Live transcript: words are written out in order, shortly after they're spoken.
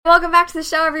Welcome back to the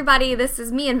show, everybody. This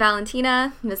is me and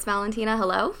Valentina. Miss Valentina,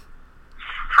 hello.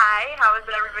 Hi, how is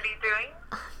everybody doing?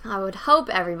 I would hope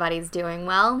everybody's doing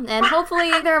well, and hopefully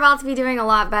they're about to be doing a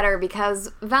lot better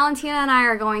because Valentina and I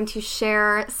are going to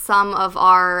share some of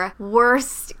our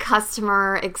worst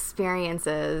customer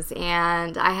experiences,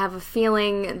 and I have a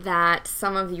feeling that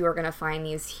some of you are going to find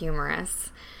these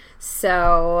humorous.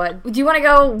 So, do you want to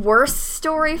go worst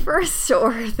story first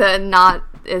or the not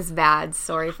as bad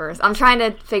story first? I'm trying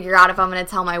to figure out if I'm going to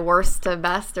tell my worst to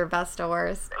best or best to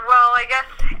worst. Well, I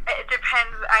guess it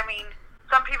depends. I mean,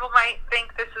 some people might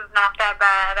think this is not that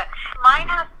bad. Mine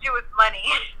has to do with money.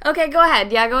 Okay, go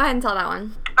ahead. Yeah, go ahead and tell that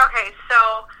one. Okay, so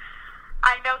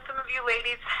I know some of you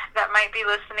ladies that might be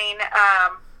listening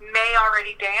may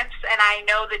already dance, and I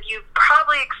know that you've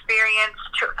probably experienced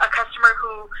a customer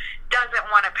who doesn't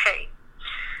want to pay.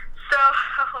 So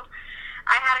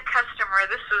I had a customer,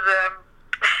 this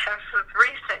was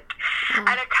recent.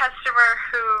 I had a customer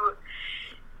who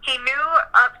he knew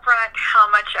up front how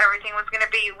much everything was going to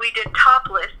be. We did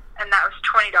topless, and that was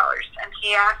 $20. And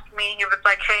he asked me, he was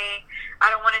like, hey,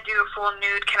 I don't want to do a full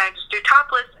nude. Can I just do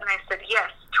topless? And I said, yes,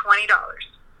 $20.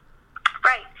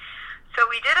 Right. So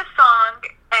we did a song,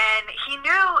 and he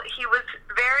knew, he was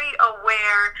very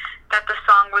aware that the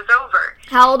song was over.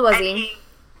 How old was he?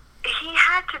 He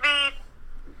had to be,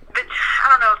 I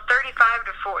don't know, 35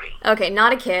 to 40. Okay,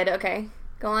 not a kid. Okay,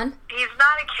 go on. He's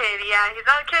not a kid, yeah. He's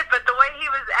not a kid, but the way he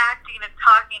was acting and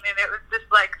talking, and it was just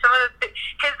like some of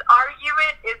his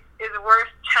argument is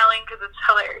worth telling because it's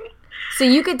hilarious. So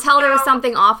you could tell there was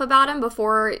something off about him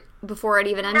before it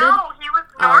even ended? No, he was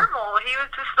normal. He was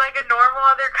just like a normal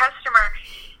other customer.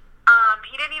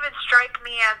 He didn't even strike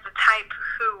me as the type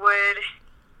who would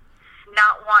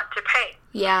not want to pay.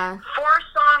 Yeah. 4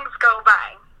 songs go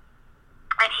by,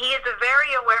 and he is a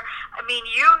very aware. I mean,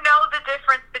 you know the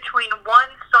difference between 1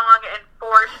 song and 4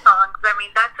 songs. I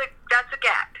mean, that's a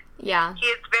gap. Yeah. He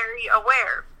is very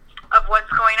aware of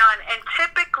what's going on, and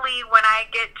typically when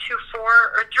I get to 4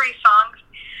 or 3 songs,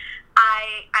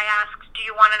 I ask, do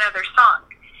you want another song?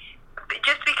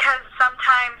 Just because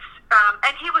sometimes,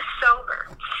 and he was sober,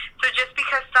 so just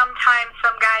because sometimes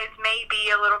some guys may be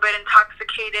a little bit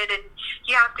intoxicated, and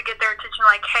you have to get their attention,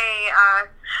 like, hey,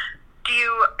 do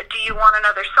you want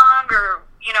another song, or,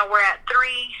 you know, we're at 3,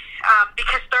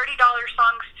 because $30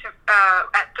 songs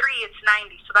at 3, it's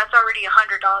 90, so that's already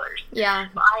 $100. Yeah.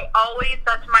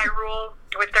 That's my rule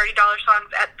with $30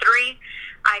 songs at 3.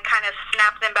 I kind of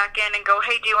snap them back in and go,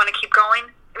 hey, do you want to keep going?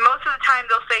 And most of the time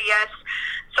they'll say yes.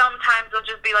 Sometimes they'll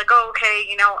just be like, oh, okay,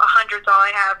 you know, 100's all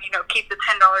I have, you know, keep the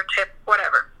 $10 tip,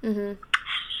 whatever. Mm-hmm.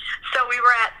 So we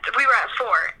were at 4,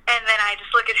 and then I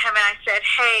just looked at him and I said,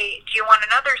 hey, do you want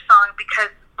another song, because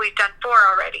we've done 4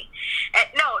 already? And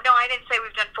no, I didn't say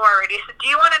we've done 4 already. I said, do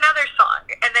you want another song?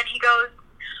 And then he goes,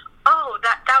 oh,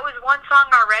 that was 1 song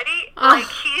already? Oh.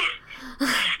 Like,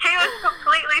 he was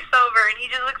completely sober, and he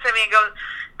just looks at me and goes,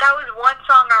 that was 1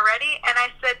 song already? And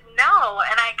I said, no,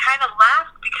 and I kind of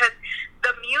laughed because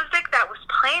the music that was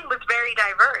playing was very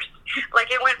diverse. Like,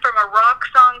 it went from a rock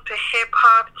song to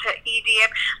hip-hop to EDM.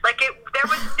 Like, there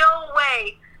was no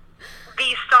way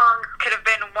these songs could have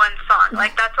been 1 song.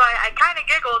 Like, that's why I kind of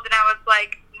giggled, and I was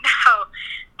like, no,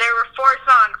 there were 4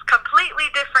 songs, completely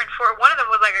different. One of them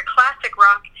was like a classic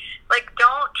rock. Like,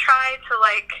 don't try to,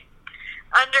 like,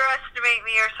 underestimate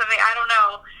me or something. I don't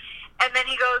know. And then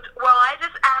he goes, well, I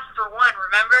just asked for 1,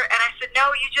 remember? And I said,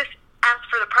 no, you just asked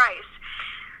for the price.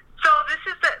 So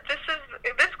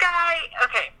this guy,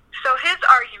 okay, so his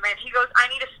argument, he goes, I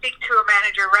need to speak to a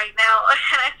manager right now.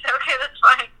 And I said, okay, that's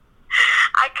fine.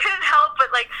 I couldn't help but,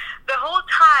 like, the whole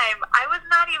time, I was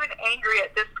not even angry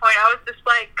at this point. I was just,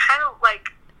 like, kind of, like,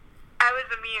 I was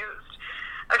amused.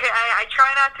 Okay, I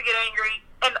try not to get angry.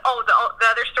 And, the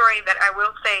other story that I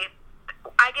will say,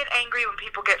 I get angry when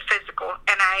people get physical,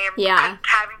 and I am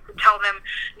having to tell them,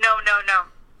 no.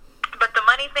 But the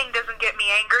money thing doesn't get me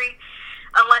angry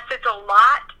unless it's a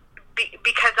lot,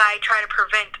 because I try to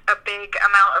prevent a big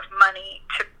amount of money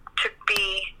to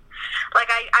be, like,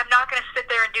 I'm not going to sit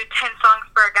there and do 10 songs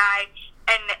for a guy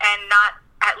and not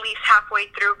at least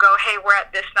halfway through go, hey, we're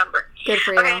at this number. Good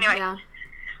for you. Okay, anyway. Yeah.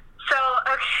 So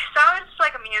I was just,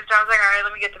 like, amused. I was like, all right,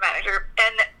 let me get the manager.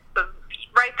 And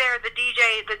right there, the DJ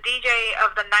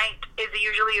of the night is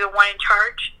usually the one in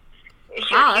charge.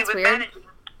 Wow, that's weird. Managing.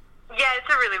 Yeah, it's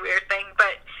a really weird thing.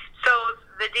 But so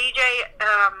the DJ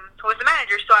was the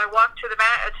manager. So I walked to the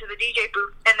DJ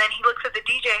booth, and then he looks at the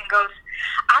DJ and goes,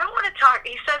 "I don't want to talk."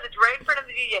 He says it's right in front of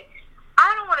the DJ.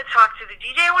 I don't want to talk to the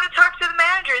DJ. I want to talk to the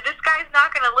manager. This guy's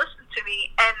not going to listen to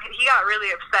me. And he got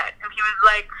really upset, and he was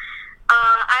like,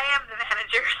 "I am the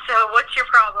manager. So what's your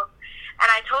problem?" and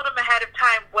I told him ahead of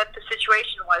time what the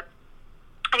situation was.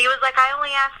 And he was like, I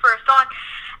only asked for a song.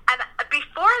 And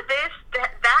before this,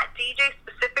 that DJ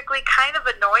specifically kind of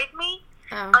annoyed me.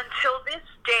 Until this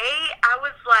day, I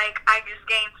was like, I just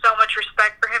gained so much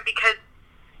respect for him because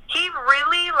he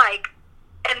really, like,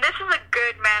 and this is a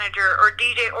good manager or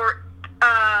DJ or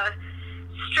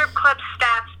strip club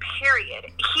staff, period.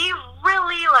 He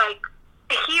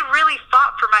really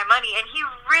fought for my money, and he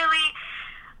really,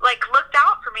 like, looked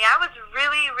out for me. I was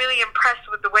really, really impressed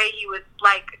with the way he was,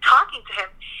 like, talking to him.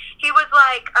 He was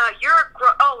like,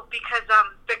 because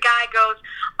the guy goes,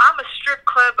 I'm a strip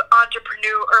club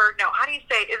entrepreneur, or no, how do you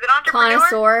say it? Is it entrepreneur?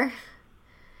 Connoisseur.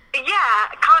 Yeah,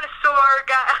 connoisseur,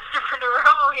 guy, entrepreneur.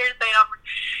 Oh, here's saying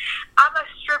I'm a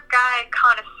strip guy,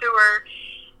 connoisseur,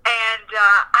 and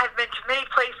I've been to many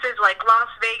places like Las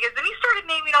Vegas, and he started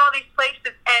naming all these places,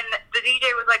 and the DJ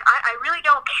was like, I really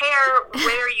don't care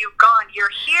where you've gone. You're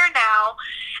here now,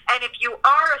 and if you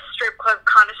are a strip club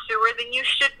connoisseur, then you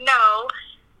should know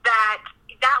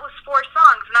that was 4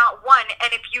 songs, not 1,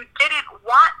 and if you didn't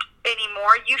want any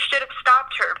more, you should have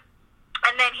stopped her.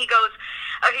 And then he goes,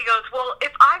 well,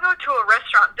 if I go to a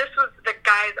restaurant, this was the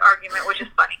guy's argument, which is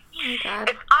funny. Oh my God.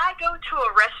 If I go to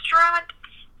a restaurant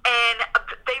and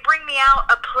they bring me out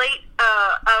a plate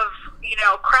of,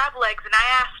 crab legs and I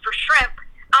ask for shrimp,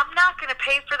 I'm not going to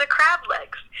pay for the crab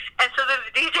legs. And so then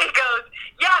the DJ goes,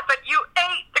 yeah, but you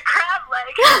ate the crab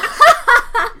legs.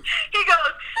 He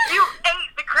goes, you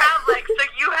ate the crab legs, so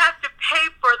you have to pay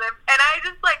for them. And I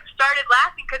just, like, started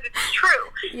laughing because it's true.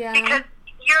 Yeah. Because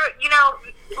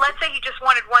let's say he just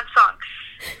wanted 1 song.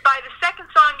 By the second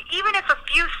song, even if a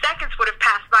few seconds would have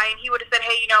passed by and he would have said,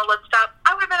 hey, let's stop,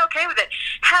 I would have been okay with it.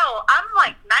 Hell, I'm,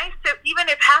 like, nice to, even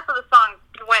if half of the song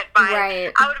went by,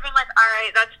 right. I would have been like, all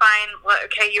right, that's fine.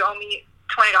 Okay, you owe me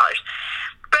 $20.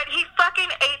 But he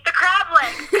fucking ate the crab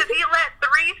legs because he let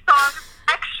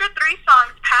extra 3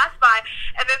 songs pass by,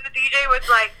 and then the DJ was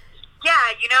like,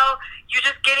 yeah, you're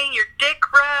just getting your dick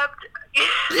rubbed.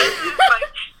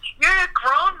 You're a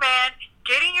grown man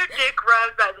getting your dick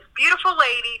rubbed by this beautiful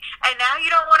lady, and now you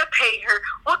don't want to pay her.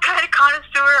 What kind of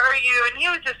connoisseur are you? And he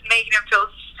was just making him feel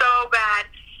so bad,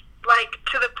 like,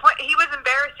 to the point he was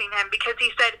embarrassing him because he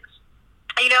said,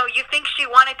 you think she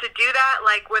wanted to do that,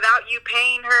 like, without you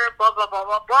paying her, blah, blah, blah,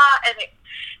 blah, blah. And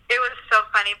it was so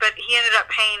funny, but he ended up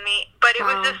paying me. But it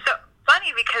was just so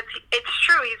funny because it's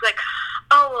true. He's like,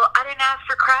 oh, well, I didn't ask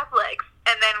for crab legs.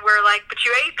 And then we're like, but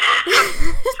you ate them,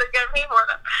 so you gotta pay for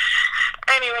them.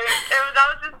 Anyway, that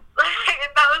was just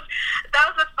that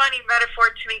was a funny metaphor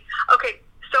to me. Okay,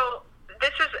 so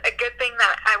this is a good thing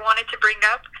that I wanted to bring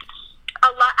up.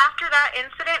 A lot after that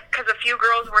incident, because a few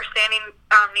girls were standing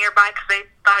nearby because they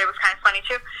thought it was kind of funny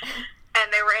too, and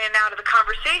they were in and out of the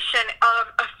conversation.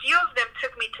 A few of them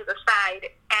took me to the side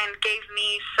and gave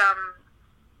me some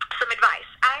advice.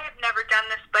 I have never done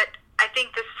this, but I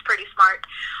think this is pretty smart.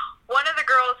 One of the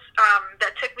girls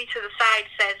that took me to the side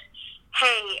says,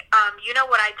 hey, you know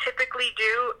what I typically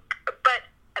do? But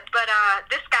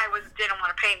this guy didn't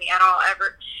want to pay me at all,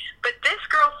 ever. But this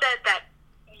girl said that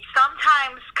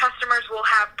sometimes customers will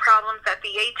have problems at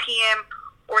the ATM,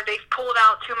 or they've pulled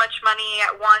out too much money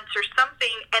at once or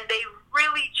something, and they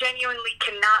really genuinely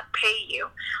cannot pay you.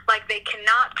 Like, they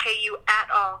cannot pay you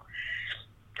at all.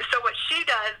 So what she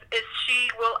does is she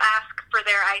will ask for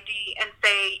their ID and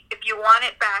say, if you want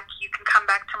it back, you can come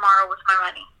back tomorrow with my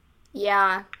money.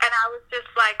 Yeah. And I was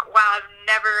just like, wow, I've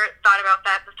never thought about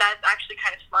that, but that's actually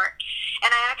kind of smart.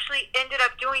 And I actually ended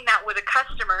up doing that with a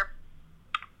customer,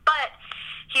 but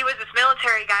he was this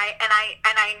military guy, and I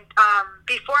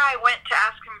before I went to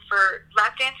ask him for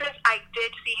lap dances, I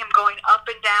did see him going up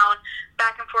and down,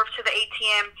 back and forth to the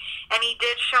ATM, and he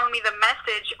did show me the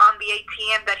message on the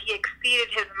ATM that he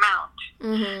exceeded his amount.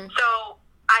 Mm-hmm. So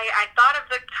I thought of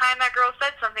the time that girl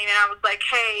said something, and I was like,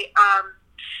 hey,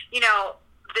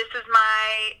 this is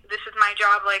my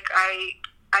job. Like, I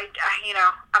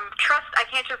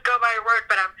can't just go by your word,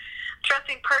 but I'm a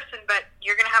trusting person, but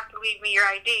you're going to have to leave me your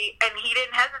ID. And he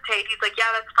didn't hesitate. He's like,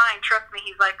 yeah, that's fine. Trust me.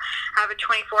 He's like, I have a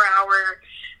 24-hour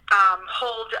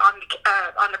hold on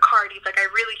the card. He's like, I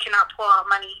really cannot pull out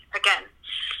money again.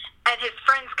 And his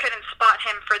friends couldn't spot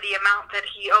him for the amount that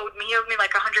he owed me. He owed me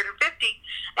like $150,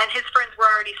 and his friends were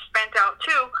already spent out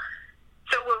too.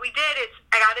 So what we did is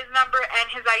I got his number and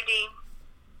his ID,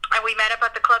 and we met up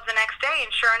at the club the next day, and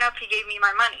sure enough, he gave me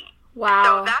my money. Wow.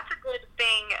 So that's a good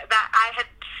thing that I had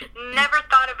never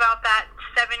thought about that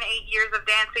 7-8 years of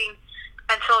dancing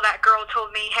until that girl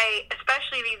told me, hey,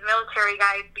 especially these military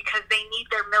guys, because they need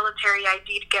their military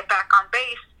ID to get back on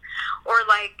base, or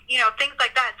like, things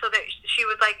like that. So that she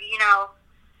was like,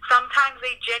 sometimes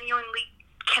they genuinely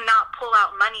cannot pull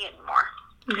out money anymore.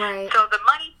 Right. So the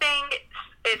money thing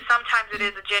is sometimes it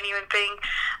is a genuine thing.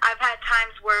 I've had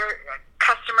times where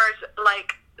customers,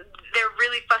 like, they're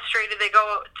really frustrated. They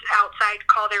go outside,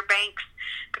 call their banks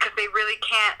because they really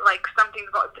can't, like,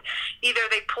 either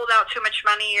they pulled out too much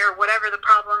money or whatever the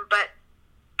problem, but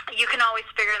you can always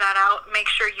figure that out. Make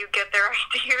sure you get their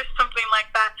ID or something like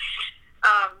that.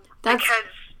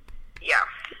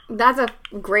 That's a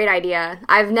great idea.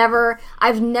 I've never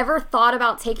thought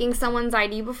about taking someone's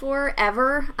ID before,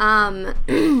 ever,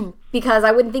 because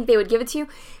I wouldn't think they would give it to you.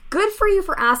 Good for you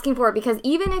for asking for it, because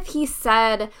even if he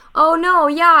said, oh no,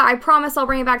 yeah, I promise I'll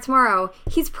bring it back tomorrow,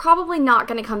 he's probably not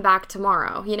going to come back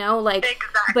tomorrow, you know? Like,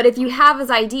 exactly. But if you have his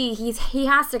ID, he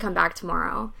has to come back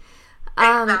tomorrow.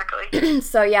 Exactly.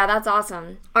 So yeah, that's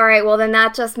awesome. All right, well then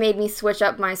that just made me switch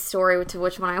up my story to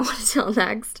which one I want to tell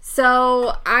next.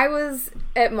 So I was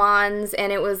at Mons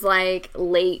and it was like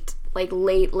late. I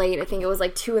think it was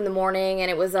like 2 a.m.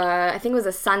 and it was I think it was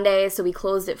a Sunday, so we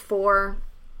closed at 4.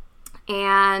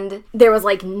 And there was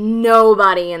like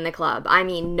nobody in the club. I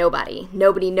mean, nobody.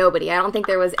 I don't think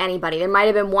there was anybody. There might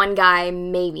have been one guy,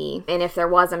 maybe. And if there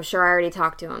was, I'm sure I already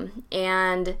talked to him.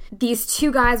 And these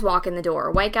 2 guys walk in the door,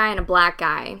 a white guy and a black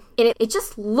guy. And it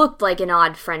just looked like an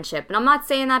odd friendship. And I'm not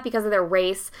saying that because of their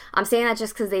race. I'm saying that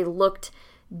just because they looked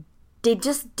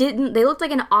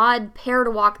like an odd pair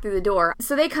to walk through the door.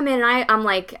 So they come in and I'm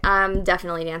like, I'm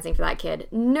definitely dancing for that kid.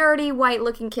 Nerdy, white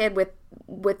looking kid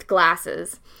with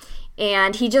glasses.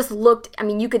 And he just looked, I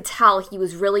mean, you could tell he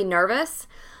was really nervous,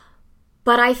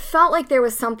 but I felt like there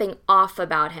was something off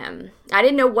about him. I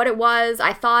didn't know what it was.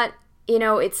 I thought,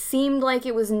 it seemed like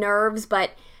it was nerves,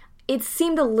 but it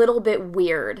seemed a little bit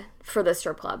weird for the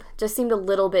strip club. Just seemed a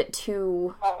little bit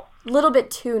too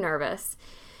nervous.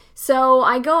 So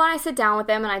I go and I sit down with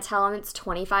him and I tell him it's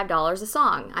 $25 a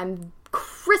song. I'm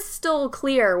crystal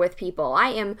clear with people.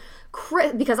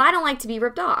 Because I don't like to be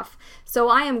ripped off. So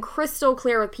I am crystal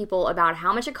clear with people about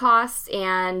how much it costs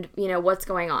and, what's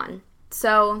going on.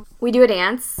 So we do a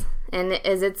dance, and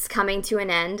as it's coming to an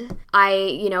end,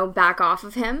 I, back off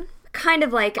of him, kind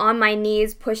of like on my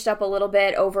knees, pushed up a little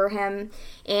bit over him,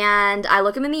 and I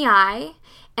look him in the eye,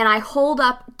 and I hold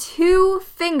up 2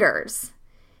 fingers.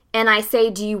 And I say,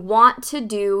 do you want to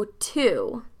do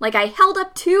 2? Like, I held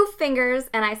up 2 fingers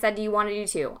and I said, do you want to do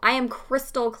 2? I am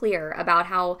crystal clear about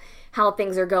how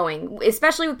things are going,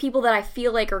 especially with people that I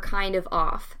feel like are kind of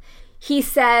off. He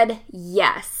said,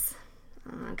 yes.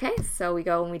 Okay, so we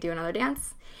go and we do another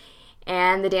dance.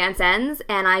 And the dance ends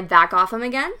and I back off him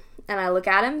again. And I look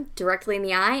at him directly in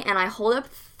the eye and I hold up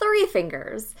 3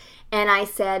 fingers. And I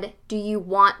said, do you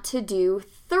want to do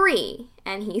 3?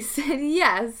 And he said,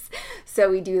 yes. So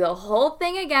we do the whole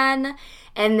thing again.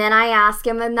 And then I ask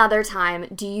him another time,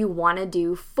 do you want to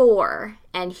do 4?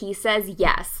 And he says,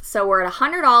 yes. So we're at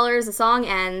 $100. The song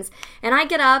ends. And I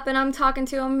get up and I'm talking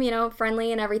to him,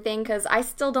 friendly and everything, because I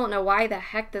still don't know why the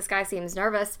heck this guy seems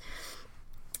nervous.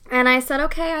 And I said,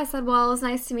 okay. I said, well, it was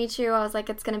nice to meet you. I was like,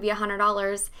 it's going to be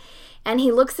 $100. And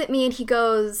he looks at me and he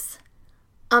goes,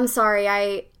 I'm sorry,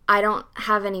 I don't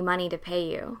have any money to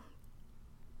pay you.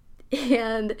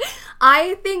 And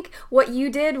I think what you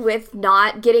did with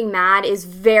not getting mad is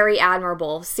very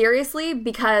admirable. Seriously,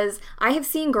 because I have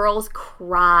seen girls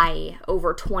cry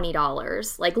over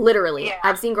 $20. Like, literally. Yeah.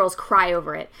 I've seen girls cry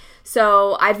over it.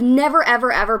 So I've never,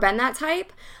 ever, ever been that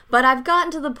type. But I've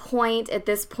gotten to the point at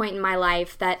this point in my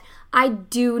life that I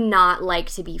do not like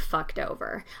to be fucked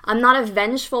over. I'm not a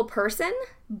vengeful person,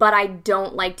 but I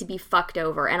don't like to be fucked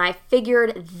over. And I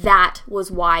figured that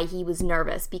was why he was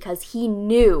nervous, because he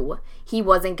knew he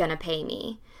wasn't going to pay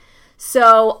me.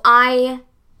 So I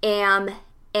am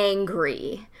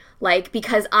angry.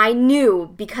 Because I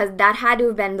knew, because that had to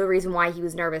have been the reason why he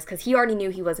was nervous, because he already knew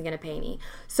he wasn't going to pay me.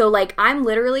 So, I'm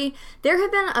literally, there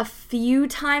have been a few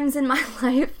times in my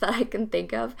life that I can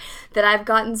think of that I've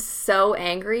gotten so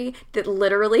angry that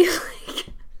literally,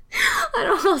 I don't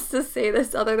know how else to say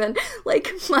this other than, my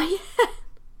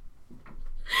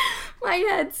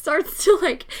head starts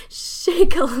to,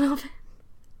 shake a little bit.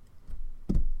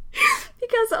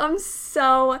 Because I'm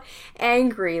so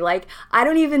angry. I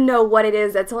don't even know what it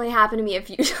is. That's only happened to me a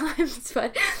few times,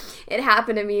 but it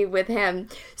happened to me with him.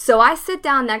 So I sit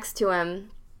down next to him,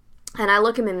 and I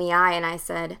look him in the eye, and I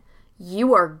said,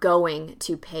 you are going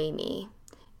to pay me.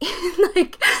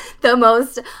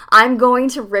 I'm going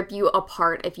to rip you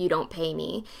apart if you don't pay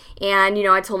me. And,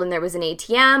 I told him there was an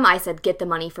ATM. I said, get the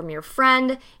money from your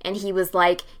friend. And he was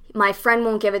like, my friend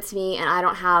won't give it to me, and I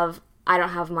don't have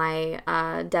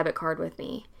my debit card with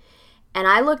me. And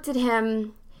I looked at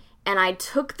him and I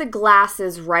took the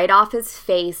glasses right off his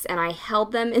face and I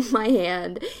held them in my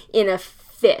hand in a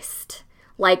fist.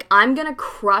 Like, I'm gonna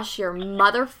crush your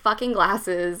motherfucking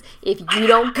glasses if you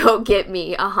don't go get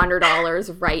me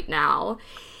 $100 right now.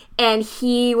 And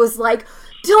he was like,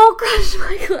 don't crush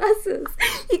my glasses.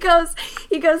 He goes,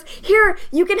 here,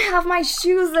 you can have my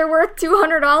shoes. They're worth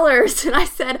 $200. And I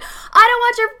said, I don't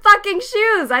want your fucking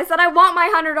shoes. I said, I want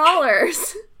my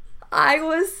 $100. I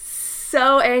was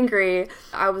so angry.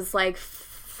 I was like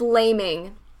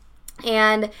flaming.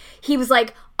 And he was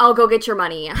like, I'll go get your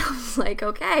money. And I was like,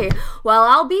 okay, well,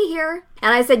 I'll be here.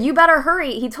 And I said, you better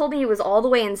hurry. He told me he was all the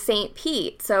way in St.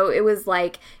 Pete. So it was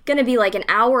like going to be like an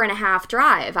hour and a half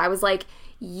drive. I was like,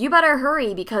 you better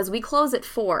hurry because we close at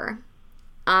 4.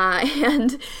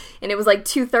 And it was like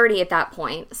 2:30 at that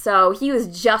point. So he was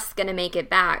just going to make it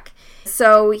back.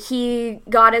 So he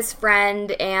got his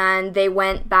friend and they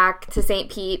went back to St.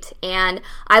 Pete. And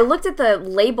I looked at the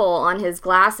label on his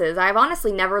glasses. I've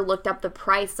honestly never looked up the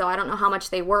price, so I don't know how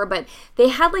much they were, but they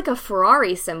had like a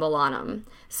Ferrari symbol on them.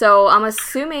 So I'm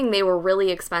assuming they were really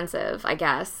expensive, I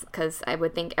guess, because I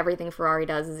would think everything Ferrari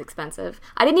does is expensive.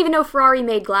 I didn't even know Ferrari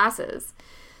made glasses.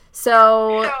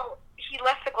 So he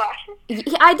left the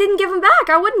glasses? I didn't give him back.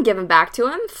 I wouldn't give him back to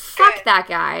him. Fuck that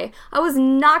guy. I was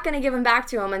not going to give him back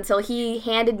to him until he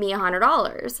handed me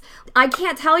 $100. I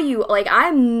can't tell you, like,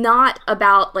 I'm not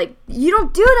about, like, you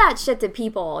don't do that shit to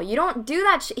people. You don't do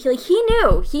that shit. Like, he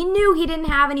knew he didn't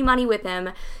have any money with him.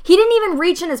 He didn't even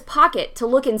reach in his pocket to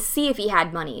look and see if he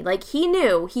had money. Like, he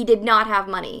knew he did not have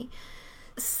money.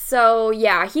 So,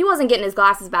 yeah, he wasn't getting his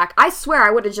glasses back. I swear I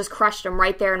would have just crushed him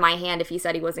right there in my hand if he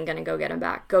said he wasn't going to go get him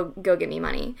back. Go get me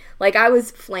money. Like, I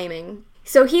was flaming.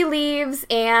 So he leaves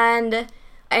and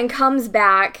comes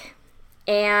back,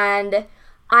 and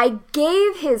I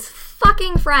gave his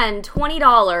fucking friend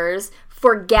 $20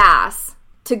 for gas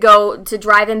to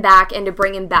drive him back and to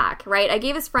bring him back, right? I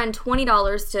gave his friend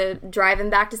 $20 to drive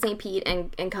him back to St. Pete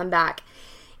and come back.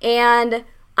 And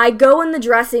I go in the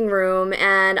dressing room,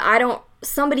 and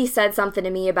somebody said something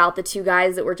to me about the 2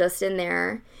 guys that were just in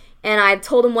there, and I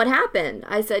told him what happened.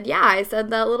 I said,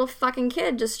 that little fucking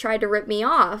kid just tried to rip me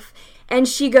off. And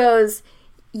she goes,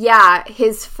 yeah,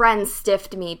 his friend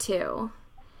stiffed me too.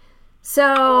 So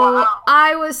wow.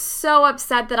 I was so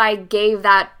upset that I gave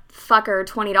that fucker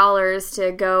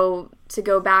 $20 to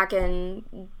go back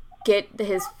and get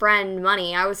his friend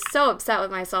money. I was so upset with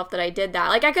myself that I did that.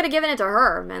 Like, I could have given it to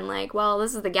her and like, well,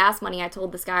 this is the gas money I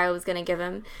told this guy I was going to give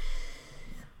him.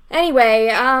 Anyway,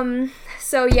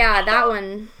 so yeah, that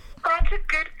one. That's a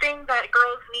good thing that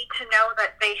girls need to know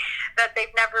that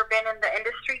they've never been in the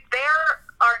industry. There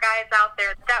are guys out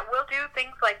there that will do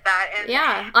things like that. And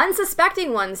yeah,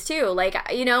 unsuspecting ones too. Like,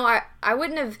 you know, I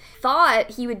wouldn't have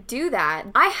thought he would do that.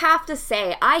 I have to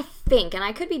say, I think, and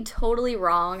I could be totally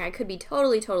wrong,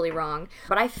 totally wrong,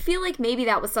 but I feel like maybe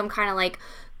that was some kind of like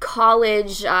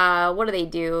college, what do they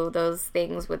do? Those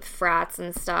things with frats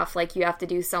and stuff. Like, you have to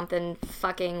do something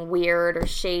fucking weird or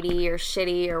shady or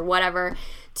shitty or whatever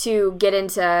to get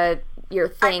into your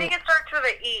thing. I think it starts with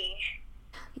an E.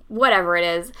 Whatever it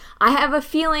is. I have a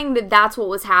feeling that that's what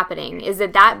was happening, is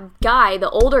that guy, the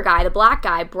older guy, the black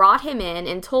guy, brought him in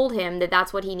and told him that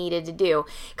that's what he needed to do.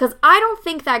 Because I don't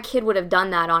think that kid would have done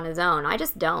that on his own. I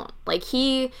just don't. Like,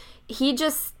 he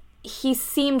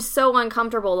seemed so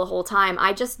uncomfortable the whole time.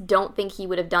 I just don't think he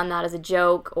would have done that as a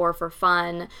joke or for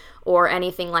fun or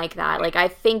anything like that. Like, I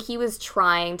think he was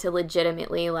trying to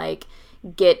legitimately, like,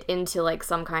 get into, like,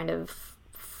 some kind of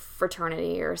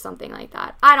fraternity or something like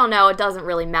that. I don't know. It doesn't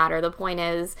really matter. The point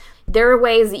is, there are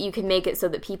ways that you can make it so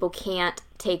that people can't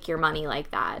take your money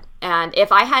like that. And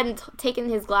if I hadn't taken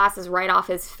his glasses right off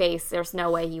his face, there's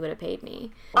no way he would have paid me.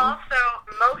 Also,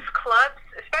 most clubs,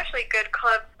 especially good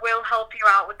clubs, will help you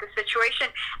out with the situation.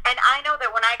 And I know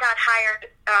that when I got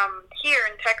hired here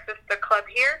in Texas, the club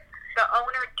here, the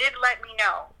owner did let me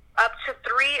know up to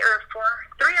 3 or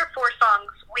 4 songs,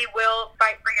 we will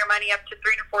fight for your money up to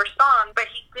 3 to 4 songs. But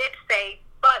he did say,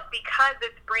 but because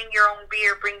it's bring your own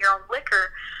beer, bring your own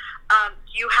liquor,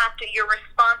 you're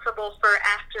responsible for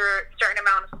after a certain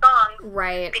amount of songs.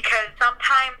 Right. Because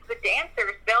sometimes the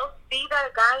dancers, they'll see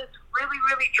that a guy is really,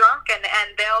 really drunk and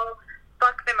they'll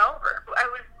fuck them over. I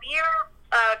was near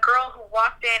a girl who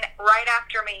walked in right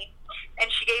after me,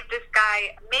 and she gave this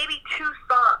guy maybe 2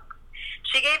 songs.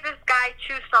 She gave this guy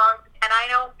 2 songs, and I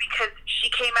know because she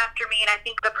came after me, and I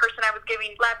think the person I was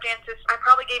giving lap dances, I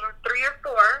probably gave him 3 or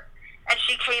 4, and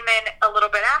she came in a little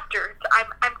bit after. So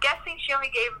I'm guessing she only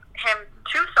gave him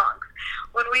 2 songs.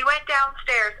 When we went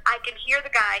downstairs, I can hear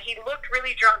the guy. He looked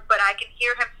really drunk, but I can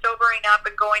hear him sobering up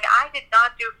and going, I did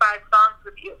not do 5 songs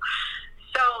with you.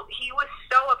 So he was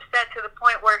so upset to the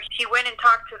point where he went and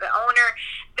talked to the owner.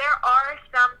 There are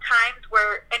some times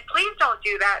where, and please don't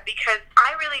do that, because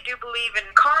I really do believe in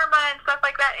karma and stuff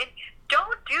like that. And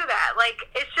don't do that. Like,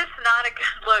 it's just not a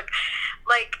good look.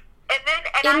 Like, and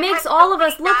it makes all of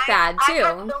us look bad too.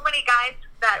 I have so many guys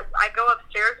that I go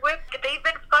upstairs with, they've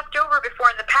been fucked over before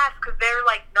in the past because they're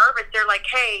like nervous. They're like,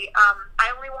 hey, I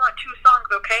only want 2 songs,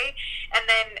 okay? And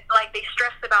then like they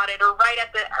stress about it, or right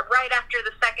after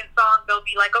the second song, they'll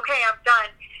be like, okay, I'm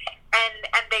done.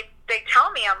 And they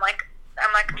tell me, I'm like,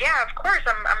 yeah, of course,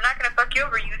 I'm not gonna fuck you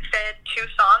over. You said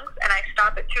 2 songs, and I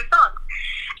stop at 2 songs.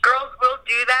 Girls will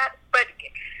do that, but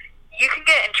you can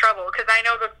get in trouble, because I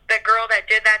know the girl that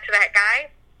did that to that guy,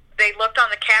 they looked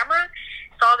on the camera,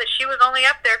 saw that she was only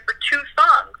up there for 2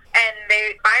 songs, and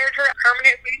they fired her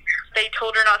permanently. They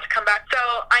told her not to come back. So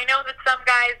I know that some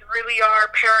guys really are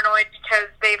paranoid because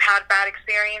they've had bad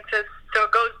experiences, so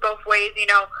it goes both ways, you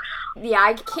know. Yeah,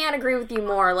 I can't agree with you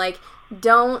more. Like,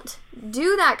 don't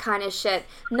do that kind of shit.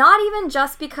 Not even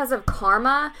just because of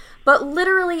karma, but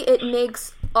literally it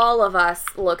makes all of us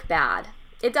look bad.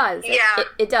 It does. Yeah.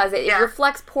 It does. It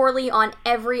reflects poorly on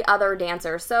every other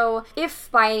dancer. So if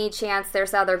by any chance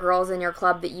there's other girls in your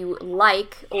club that you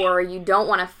like or you don't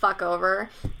want to fuck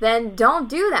over, then don't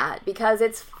do that, because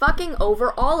it's fucking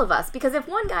over all of us. Because if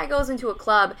one guy goes into a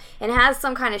club and has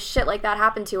some kind of shit like that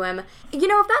happen to him, you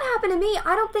know, if that happened to me,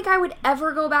 I don't think I would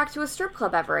ever go back to a strip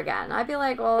club ever again. I'd be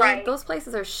like, well, those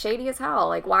places are shady as hell.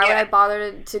 Like, why would I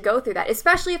bother to go through that?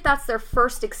 Especially if that's their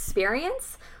first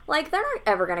experience. Like, they're not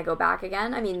ever going to go back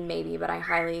again. I mean, maybe, but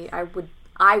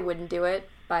I wouldn't do it,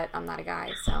 but I'm not a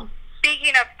guy, so.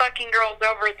 Speaking of fucking girls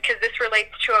over, because this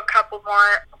relates to a couple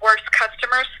more worse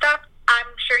customer stuff, I'm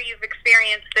sure you've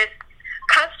experienced this.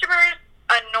 Customers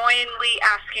annoyingly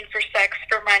asking for sex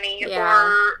for money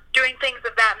or doing things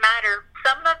of that matter.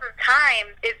 Some of the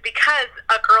time is because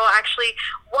a girl actually,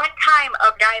 one time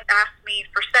a guy asked me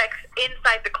for sex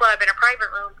inside the club in a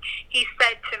private room. He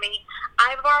said to me,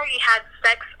 I've already had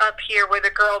sex up here with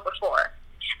a girl before.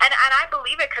 And I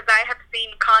believe it, because I have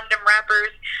seen condom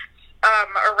wrappers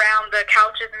around the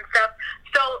couches and stuff.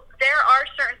 So there are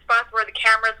certain spots where the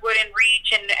cameras wouldn't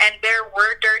reach, and there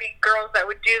were dirty girls that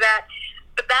would do that.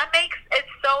 But that makes it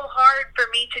so hard for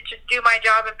me to just do my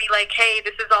job and be like, hey,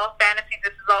 this is all fantasy,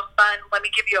 this is all fun, let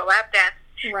me give you a lap dance.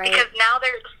 Right. Because now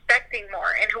they're expecting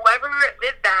more. And whoever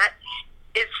did that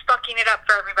is fucking it up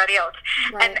for everybody else.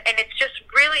 Right. And it's just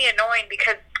really annoying,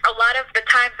 because a lot of the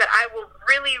times that I will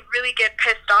really, really get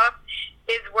pissed off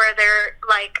is where they're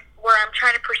like, where I'm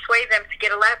trying to persuade them to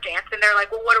get a lap dance, and they're like,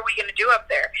 well, what are we going to do up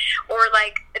there? Or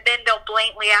like, then they'll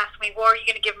blatantly ask me, well, are you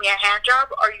going to give me a hand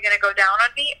job? Are you going to go down on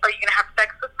me? Are you going to have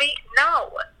sex with me?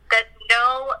 No.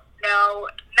 No.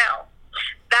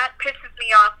 That pisses me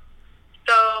off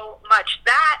so much.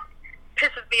 That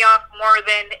pisses me off more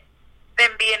than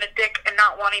them being a dick and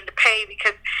not wanting to pay,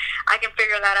 because I can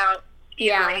figure that out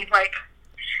easily. Yeah. Like,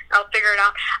 I'll figure it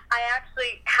out. I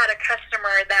actually had a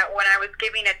customer that when I was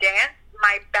giving a dance,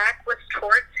 my back was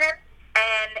towards him,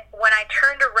 and when I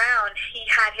turned around, he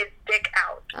had his dick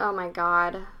out. Oh my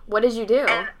God. What did you do?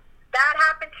 And that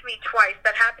happened to me twice.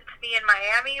 That happened to me in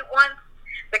Miami once.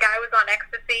 The guy was on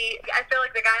ecstasy. I feel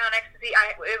like the guy on ecstasy,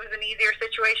 it was an easier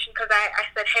situation, because I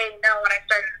said, hey, no, when I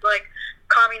started, like,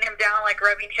 calming him down, like,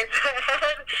 rubbing his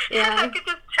head. Yeah. I could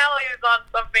just tell he was on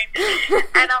something.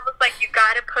 And I was like, you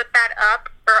got to put that up,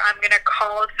 or I'm going to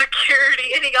call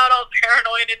security. And he got all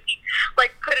paranoid, and he,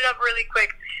 like, put it up really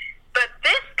quick. But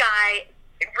this guy,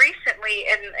 recently,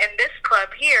 in this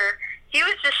club here, he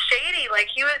was just shady.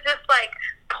 Like, he was just, like,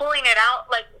 pulling it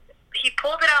out, like, he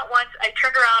pulled it out once. I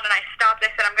turned around and I stopped.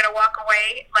 I said, I'm going to walk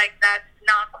away. Like, that's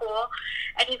not cool.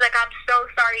 And he's like, I'm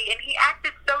so sorry. And he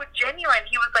acted so genuine.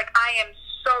 He was like, I am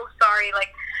so sorry.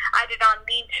 Like, I did not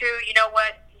mean to. You know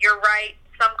what? You're right.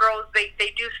 Some girls, they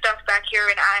do stuff back here,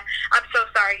 and I'm so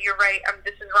sorry. You're right.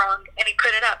 This is wrong. And he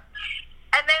put it up.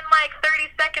 And then, like,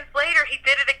 30 seconds later, he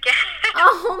did it again.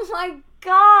 Oh, my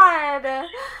God.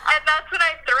 And that's when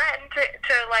I threatened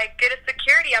to like, get a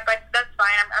security up. I said, that's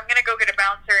fine. I'm going to go get a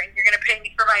bouncer, and you're going to pay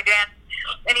me for my dance.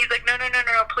 And he's like, no,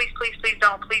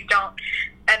 please don't.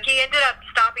 And he ended up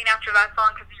stopping after that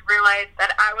song, because he realized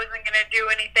that I wasn't going to do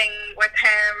anything with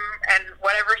him and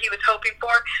whatever he was hoping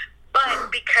for.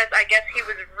 But because I guess he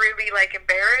was really, like,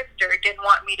 embarrassed or didn't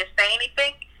want me to say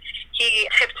anything, he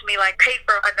tipped me, like, paid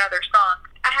for another song.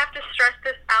 I have to stress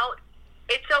this out.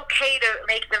 It's okay to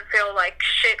make them feel like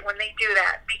shit when they do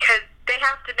that, because they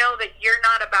have to know that you're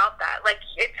not about that. Like,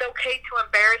 it's okay to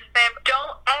embarrass them.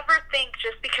 Don't ever think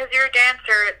just because you're a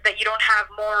dancer that you don't have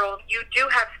morals. You do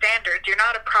have standards. You're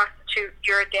not a prostitute.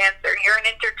 You're a dancer. You're an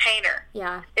entertainer.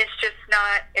 Yeah. It's just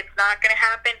it's not going to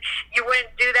happen. You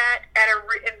wouldn't do that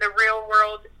in the real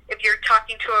world. If you're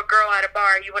talking to a girl at a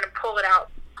bar, you wouldn't pull it out.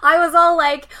 I was all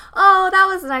like, oh, that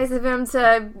was nice of him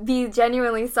to be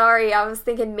genuinely sorry. I was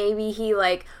thinking maybe he,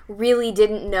 like, really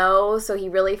didn't know, so he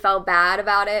really felt bad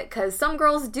about it, because some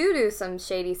girls do some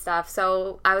shady stuff,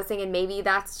 so I was thinking maybe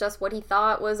that's just what he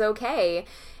thought was okay.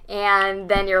 And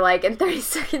then you're like, and 30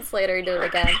 seconds later, he did it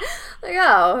again. Like,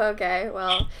 oh, okay,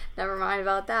 well, never mind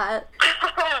about that.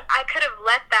 I could have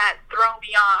let that throw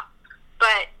me off,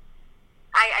 but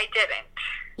I didn't.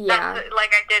 Yeah.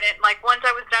 I didn't. Like, once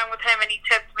I was done with him and he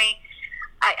tipped me,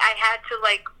 I had to,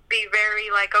 like, be very,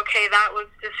 like, okay, that was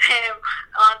just him,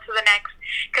 on to the next.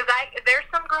 Because there's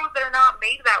some girls that are not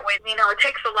made that way. You know, it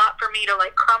takes a lot for me to,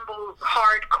 like, crumble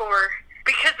hardcore.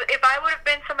 Because if I would have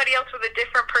been somebody else with a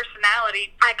different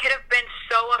personality, I could have been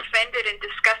so offended and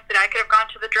disgusted. I could have gone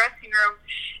to the dressing room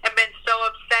and been so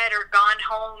upset or gone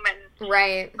home. And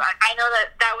right. I know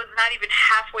that was not even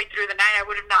halfway through the night. I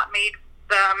would have not made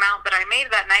the amount that I made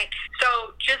that night.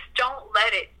 So just don't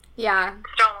let it. Yeah.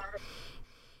 Just don't let it.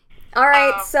 All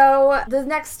right, so the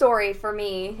next story for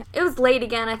me, it was late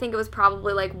again. I think it was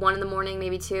probably like 1 in the morning,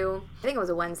 maybe 2. I think it was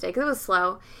a Wednesday because it was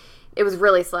slow. It was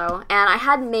really slow, and I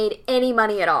hadn't made any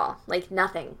money at all. Like,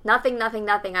 nothing. Nothing. I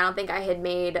don't think I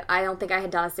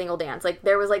had done a single dance. Like,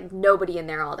 there was, like, nobody in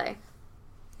there all day.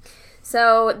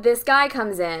 So, this guy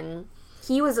comes in.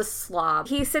 He was a slob.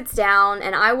 He sits down,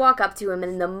 and I walk up to him,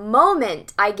 and the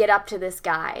moment I get up to this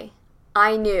guy,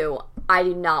 I knew I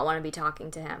did not want to be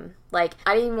talking to him. Like,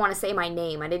 I didn't even want to say my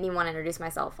name. I didn't even want to introduce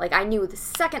myself. Like, I knew the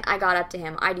second I got up to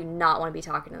him, I do not want to be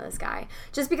talking to this guy.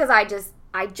 Just because I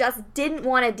just didn't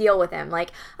want to deal with him.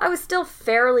 Like, I was still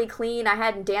fairly clean. I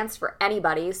hadn't danced for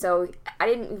anybody, so I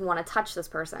didn't even want to touch this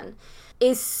person.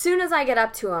 As soon as I get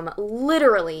up to him,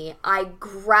 literally, I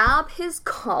grab his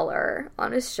collar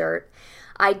on his shirt.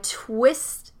 I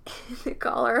twist the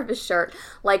collar of his shirt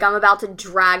like I'm about to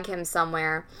drag him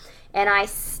somewhere. And I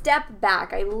step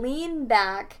back. I lean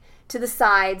back to the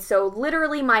side, so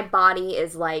literally my body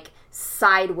is, like,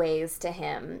 sideways to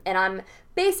him. And I'm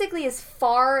basically as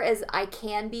far as I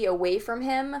can be away from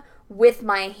him with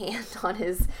my hand on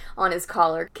his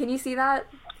collar. Can you see that?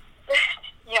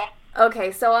 Yeah.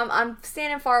 Okay, so I'm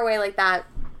standing far away like that,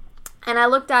 and I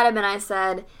looked at him and I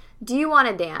said, do you want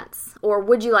to dance? Or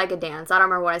would you like a dance? I don't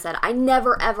remember what I said. I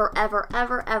never, ever, ever,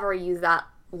 ever, ever use that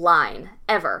line.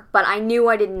 Ever. But I knew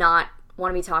I did not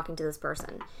want to be talking to this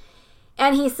person.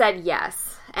 And he said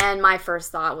yes. And my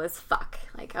first thought was, fuck.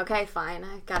 Like, okay, fine.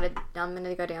 I'm going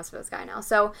to go dance with this guy now.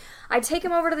 So I take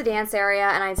him over to the dance area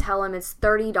and I tell him it's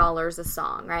 $30 a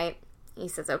song, right? He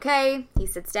says, okay. He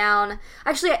sits down.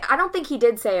 Actually, I don't think he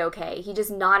did say okay. He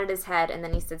just nodded his head and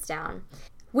then he sits down.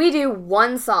 We do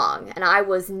one song, and I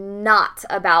was not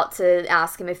about to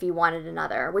ask him if he wanted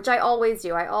another, which I always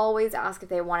do. I always ask if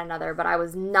they want another, but I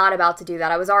was not about to do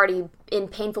that. I was already in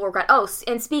painful regret. Oh,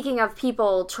 and speaking of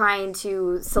people trying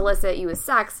to solicit you as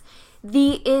sex,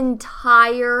 the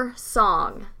entire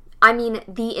song,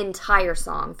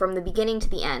 from the beginning to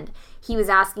the end, he was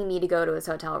asking me to go to his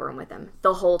hotel room with him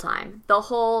the whole time. The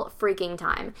whole freaking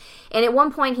time. And at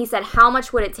one point he said, how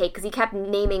much would it take? Because he kept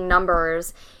naming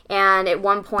numbers. And at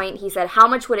one point he said, how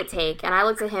much would it take? And I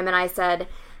looked at him and I said,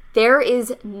 there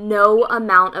is no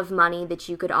amount of money that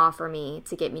you could offer me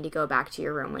to get me to go back to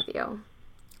your room with you.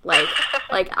 Like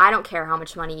I don't care how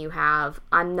much money you have.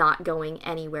 I'm not going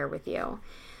anywhere with you.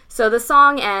 So the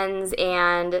song ends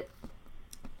and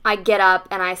I get up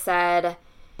and I said,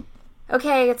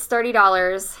 okay, it's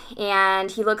 $30.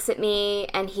 And he looks at me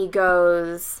and he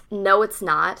goes, no, it's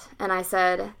not. And I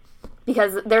said,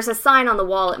 because there's a sign on the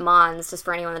wall at Mons, just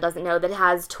for anyone that doesn't know, that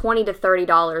has $20 to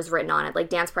 $30 written on it. Like,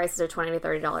 dance prices are $20 to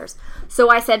 $30. So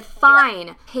I said,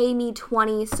 fine, pay me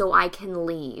 $20 so I can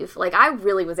leave. Like, I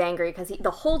really was angry because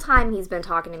the whole time he's been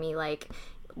talking to me like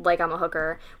I'm a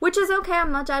hooker, which is okay.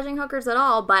 I'm not judging hookers at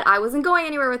all, but I wasn't going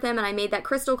anywhere with him, and I made that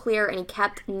crystal clear, and he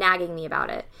kept nagging me about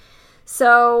it.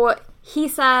 So he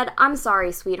said, I'm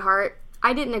sorry, sweetheart.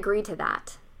 I didn't agree to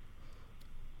that.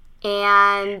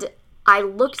 And I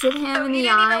looked at him in the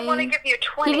eye. He didn't even want to give you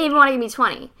 20. He didn't even want to give me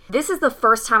 20. This is the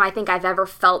first time I think I've ever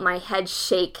felt my head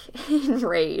shake in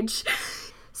rage.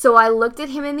 So I looked at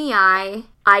him in the eye.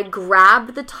 I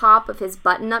grabbed the top of his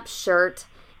button-up shirt,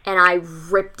 and I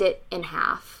ripped it in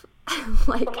half.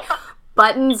 Like,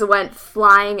 buttons went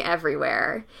flying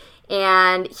everywhere.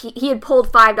 And he had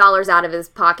pulled $5 out of his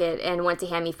pocket and went to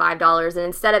hand me $5. And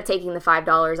instead of taking the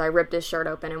 $5, I ripped his shirt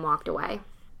open and walked away.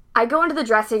 I go into the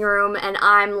dressing room and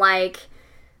I'm like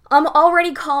I'm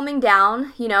already calming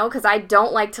down, you know, because I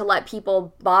don't like to let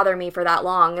people bother me for that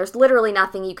long. There's literally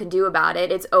nothing you can do about it.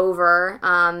 It's over.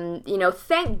 You know,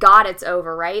 thank God it's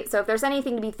over, right? So if there's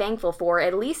anything to be thankful for,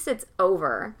 at least it's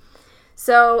over.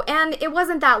 So, and it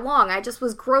wasn't that long. I just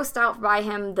was grossed out by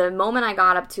him the moment I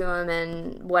got up to him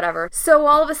and whatever. So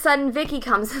all of a sudden, Vicky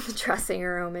comes in the dressing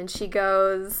room and she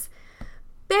goes,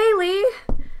 Bailey,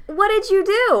 what did you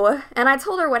do? And I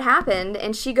told her what happened,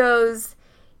 and she goes,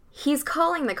 he's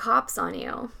calling the cops on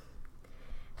you.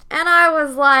 And I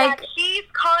was like... That he's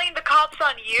calling the cops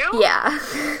on you? Yeah.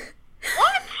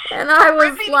 What? And I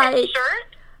was ripping like... his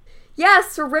shirt?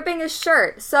 Yes, for ripping his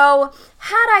shirt. So,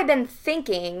 had I been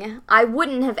thinking, I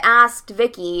wouldn't have asked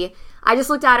Vicky. I just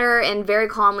looked at her and very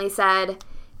calmly said,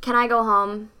 can I go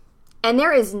home? And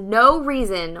there is no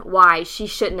reason why she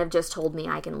shouldn't have just told me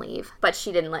I can leave. But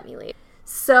she didn't let me leave.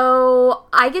 So,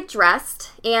 I get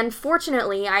dressed, and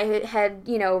fortunately, I had,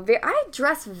 you know, I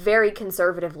dress very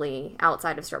conservatively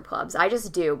outside of strip clubs. I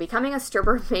just do. Becoming a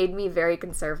stripper made me very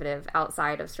conservative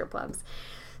outside of strip clubs.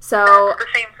 So, that's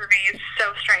the same for me. It's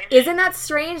so strange. Isn't that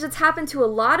strange? It's happened to a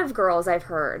lot of girls, I've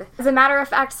heard. As a matter of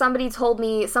fact, somebody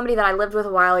that I lived with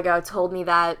a while ago told me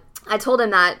that, I told him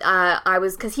that I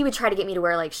was, because he would try to get me to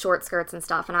wear, like, short skirts and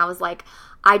stuff, and I was like,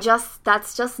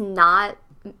 that's just not,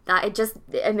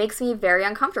 it makes me very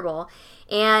uncomfortable.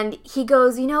 And he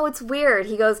goes, you know, it's weird.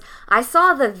 He goes, I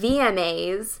saw the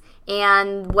VMAs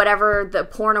and whatever the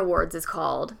porn awards is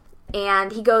called.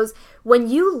 And he goes, when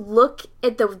you look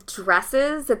at the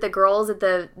dresses that the girls at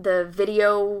the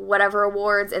video whatever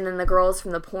awards and then the girls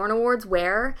from the porn awards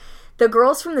wear, the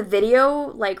girls from the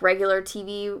video, like regular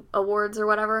TV awards or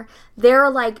whatever,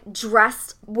 they're like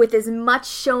dressed with as much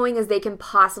showing as they can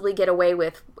possibly get away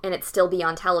with and it still be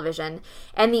on television.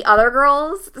 And the other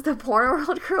girls, the porn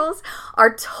world girls,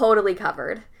 are totally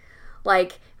covered.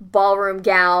 Like ballroom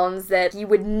gowns that you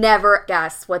would never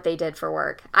guess what they did for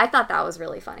work. I thought that was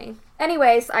really funny.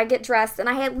 Anyways, I get dressed and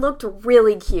I had looked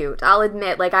really cute. I'll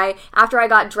admit, like after I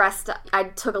got dressed, I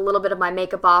took a little bit of my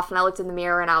makeup off and I looked in the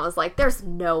mirror and I was like, there's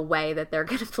no way that they're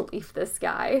going to believe this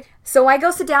guy. So I go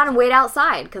sit down and wait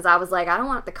outside because I was like, I don't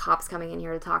want the cops coming in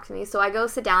here to talk to me. So I go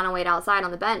sit down and wait outside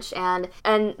on the bench and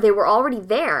they were already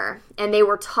there and they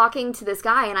were talking to this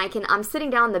guy and I'm sitting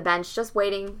down on the bench just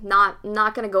waiting, not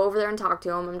going to go over there and talk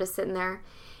to him. I'm just sitting there.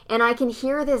 And I can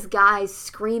hear this guy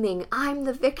screaming, I'm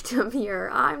the victim here.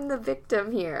 I'm the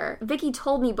victim here. Vicky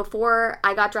told me before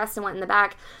I got dressed and went in the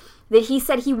back that he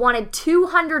said he wanted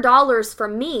 $200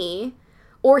 from me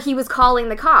or he was calling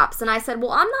the cops. And I said,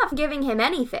 well, I'm not giving him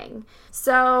anything.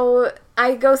 So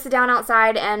I go sit down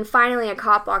outside and finally a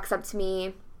cop walks up to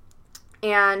me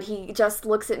and he just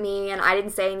looks at me and I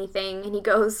didn't say anything. And he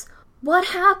goes, what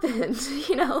happened?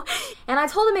 You know? And I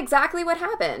told him exactly what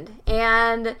happened.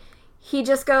 And he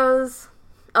just goes,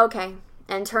 okay,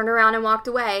 and turned around and walked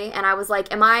away. And I was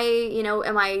like, am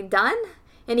I done?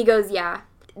 And he goes, yeah.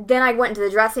 Then I went into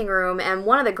the dressing room, and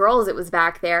one of the girls that was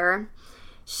back there,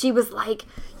 she was like,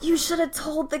 you should have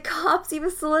told the cops he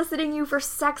was soliciting you for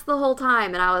sex the whole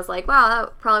time. And I was like, wow,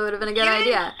 that probably would have been a good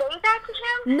idea. You didn't say that to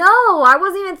him? No, I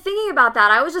wasn't even thinking about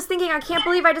that. I was just thinking, I can't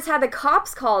believe I just had the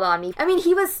cops called on me. I mean,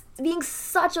 he was being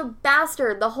such a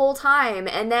bastard the whole time,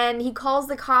 and then he calls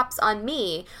the cops on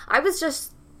me. I was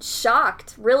just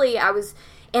shocked. Really,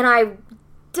 and I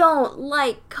don't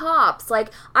like cops. Like,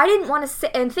 I didn't want to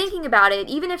sit, and thinking about it,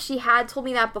 even if she had told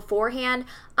me that beforehand,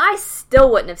 I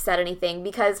still wouldn't have said anything,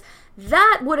 because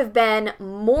that would have been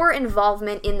more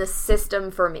involvement in the system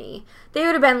for me. They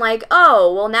would have been like,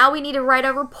 oh, well, now we need to write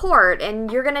a report, and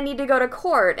you're going to need to go to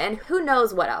court, and who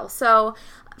knows what else. So,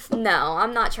 no,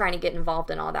 I'm not trying to get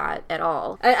involved in all that at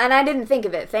all. And I didn't think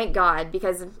of it, thank God,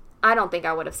 because I don't think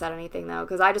I would have said anything, though,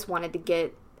 because I just wanted to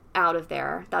get out of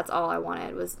there. That's all I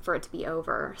wanted, was for it to be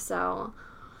over. So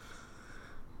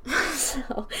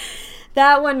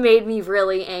that one made me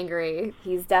really angry.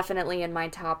 He's definitely in my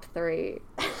top 3.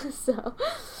 So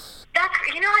that's,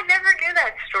 I never knew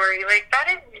that story. Like, that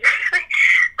is really,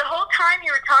 the whole time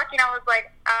you were talking, I was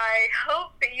like, I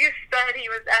hope that you said he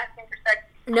was asking for sex.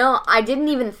 No, I didn't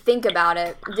even think about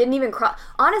it.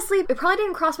 Honestly, it probably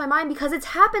didn't cross my mind because it's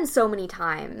happened so many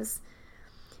times.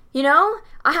 You know?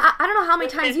 I don't know how many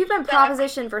times you've been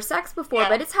propositioned for sex before,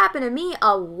 but it's happened to me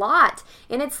a lot.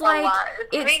 And it's like...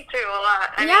 Me too, a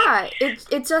lot.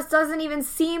 It just doesn't even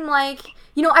seem like...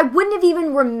 I wouldn't have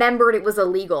even remembered it was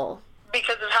illegal.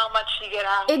 Because of how much you get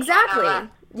out. Exactly.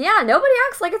 Yeah, nobody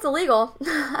acts like it's illegal.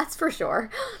 That's for sure.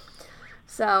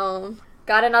 So,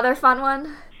 got another fun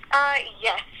one?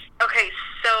 Yes. Okay,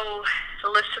 so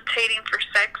soliciting for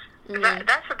sex,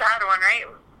 that's a bad one, right?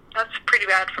 That's pretty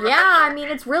bad for Yeah, customer. I mean,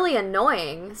 it's really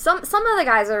annoying. Some of the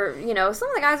guys are, some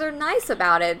of the guys are nice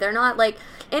about it. They're not like,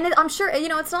 and I'm sure,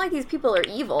 it's not like these people are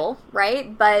evil,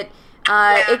 right? But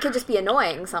it could just be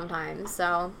annoying sometimes,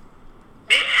 so.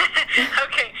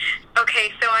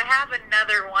 Okay, so I have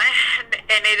another one,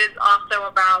 and it is also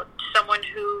about someone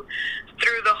who,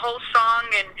 through the whole song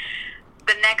and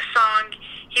the next song,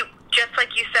 he, just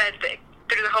like you said,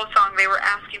 through the whole song, they were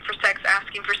asking for sex,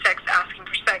 asking for sex, asking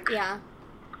for sex. Yeah.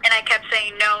 And I kept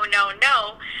saying no, no,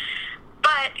 no,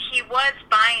 but he was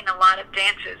buying a lot of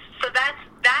dances. So that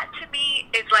to me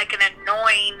is like an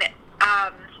annoying,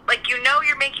 like,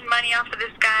 you're making money off of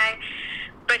this guy,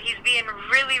 but he's being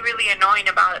really, really annoying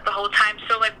about it the whole time.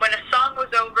 So, like, when a song was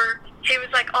over, he was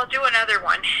like, I'll do another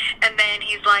one. And then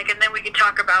he's like, and then we could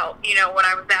talk about, what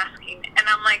I was asking. And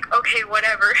I'm like, okay,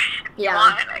 whatever. If you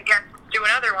want, I guess, do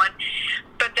another one.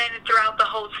 But then throughout the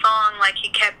whole song, like, he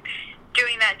kept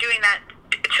doing that.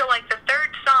 Till, like, the third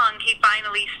song, he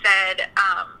finally said,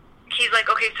 he's like,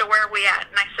 okay, so where are we at?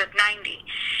 And I said 90.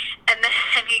 And then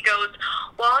he goes,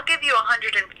 well, I'll give you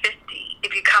 150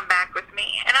 if you come back with me.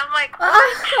 And I'm like,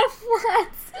 what? What?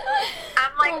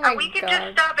 I'm like, we can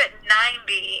just stop at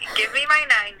 90. Give me my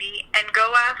 90 and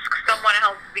go ask someone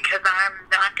else, because I'm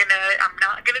not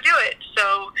gonna do it.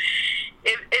 So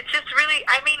it's just really,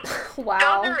 I mean,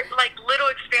 wow. Those are like little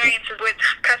experiences with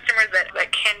customers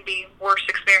that can be worse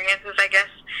experiences, I guess.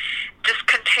 Just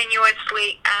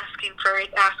continuously asking for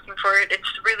it.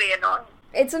 It's really annoying.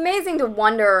 It's amazing to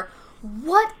wonder,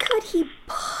 what could he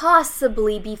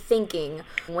possibly be thinking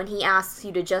when he asks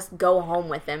you to just go home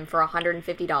with him for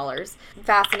 $150?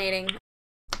 Fascinating.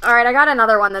 All right, I got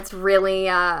another one that's really...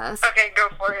 Okay, go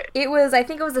for it. I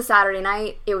think it was a Saturday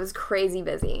night. It was crazy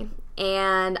busy.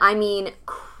 And I mean,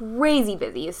 crazy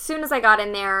busy. As soon as I got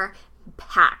in there,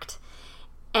 packed.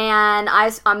 And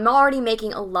I'm already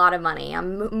making a lot of money.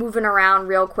 I'm moving around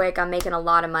real quick. I'm making a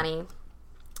lot of money.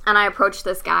 And I approached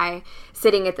this guy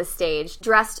sitting at the stage,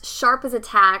 dressed sharp as a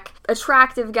tack,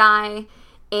 attractive guy,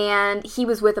 and he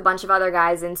was with a bunch of other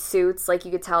guys in suits. Like,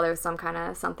 you could tell there was some kind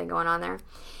of something going on there.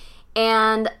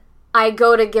 And I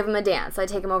go to give him a dance. I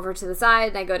take him over to the side,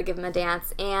 and I go to give him a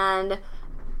dance. And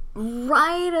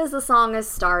right as the song is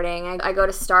starting, I go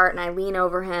to start, and I lean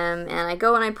over him, and I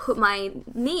go and I put my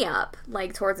knee up,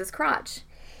 like, towards his crotch.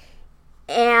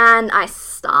 And I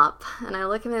stop, and I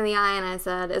look him in the eye, and I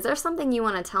said, is there something you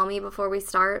want to tell me before we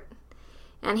start?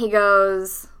 And he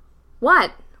goes,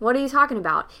 what? What are you talking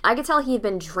about? I could tell he had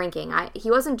been drinking. He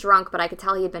wasn't drunk, but I could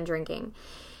tell he had been drinking.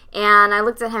 And I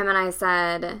looked at him, and I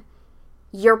said,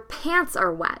 your pants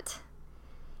are wet.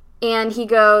 And he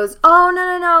goes, oh,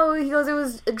 no. He goes, it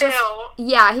was just,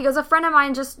 yeah. He goes, a friend of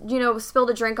mine just, spilled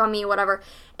a drink on me, whatever.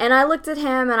 And I looked at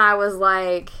him, and I was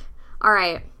like, all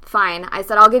right, fine. I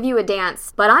said, I'll give you a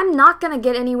dance, but I'm not going to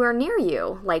get anywhere near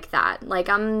you like that. Like,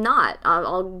 I'm not.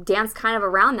 I'll dance kind of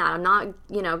around that. I'm not,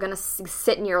 going to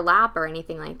sit in your lap or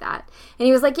anything like that. And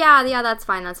he was like, yeah, that's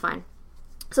fine.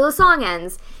 So the song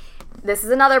ends. This is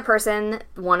another person,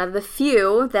 one of the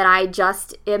few that I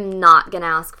just am not going to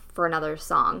ask for another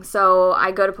song. So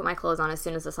I go to put my clothes on as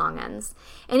soon as the song ends.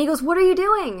 And he goes, what are you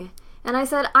doing? And I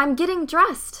said, I'm getting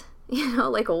dressed.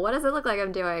 Like, what does it look like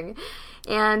I'm doing?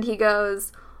 And he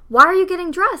goes, why are you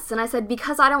getting dressed? And I said,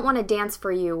 because I don't want to dance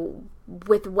for you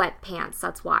with wet pants.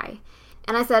 That's why.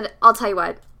 And I said, I'll tell you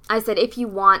what. I said, if you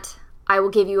want, I will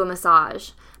give you a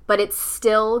massage, but it's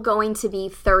still going to be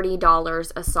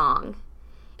 $30 a song.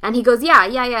 And he goes, yeah,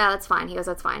 that's fine. He goes,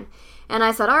 that's fine. And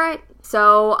I said, all right.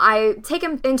 So I take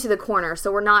him into the corner,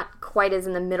 so we're not quite as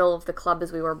in the middle of the club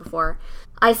as we were before.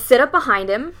 I sit up behind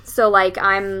him, so, like,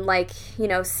 I'm, like,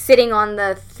 sitting on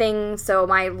the thing, so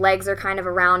my legs are kind of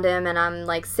around him, and I'm,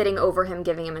 like, sitting over him,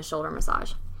 giving him a shoulder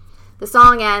massage. The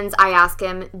song ends. I ask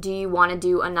him, do you want to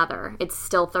do another? It's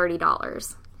still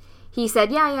 $30. He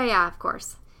said, yeah, of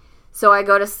course. So I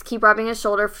go to keep rubbing his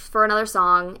shoulder for another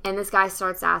song, and this guy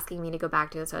starts asking me to go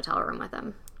back to his hotel room with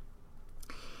him.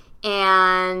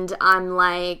 And I'm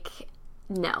like,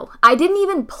 no. I didn't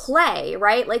even play,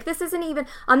 right? Like, this isn't even,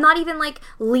 I'm not even, like,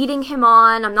 leading him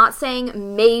on. I'm not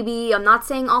saying maybe. I'm not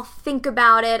saying I'll think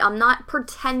about it. I'm not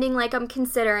pretending like I'm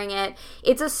considering it.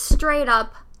 It's a straight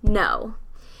up no.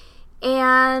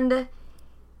 And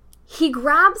he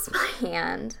grabs my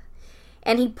hand,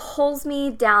 and he pulls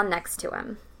me down next to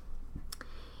him.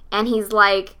 And he's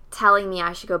like telling me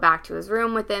I should go back to his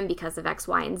room with him because of X,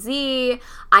 Y, and Z.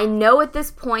 I know at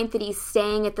this point that he's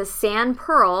staying at the Sand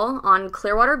Pearl on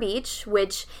Clearwater Beach,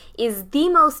 which is the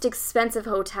most expensive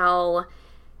hotel,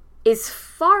 as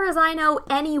far as I know,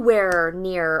 anywhere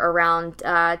near around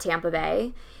Tampa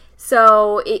Bay.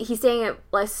 So he's staying at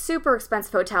a super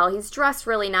expensive hotel. He's dressed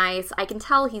really nice. I can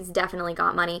tell he's definitely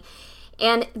got money.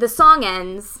 And the song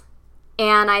ends,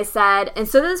 and I said, and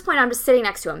so at this point I'm just sitting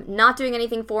next to him, not doing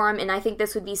anything for him, and I think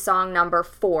this would be song number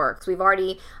 4,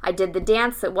 because I did the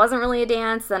dance that wasn't really a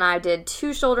dance, then I did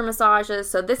 2 shoulder massages,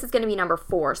 so this is going to be number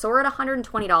 4. So we're at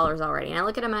 $120 already. And I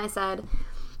look at him and I said,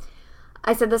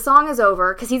 the song is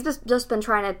over, because he's just been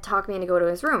trying to talk me into go to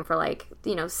his room for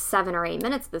 7 or 8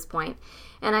 minutes at this point.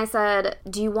 And I said,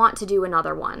 do you want to do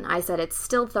another one? I said, it's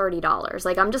still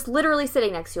 $30. I'm just literally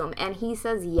sitting next to him. And he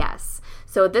says yes.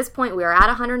 So at this point, we are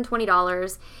at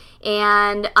 $120.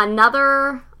 And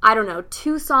another,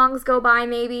 2 songs go by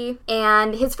maybe.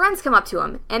 And his friends come up to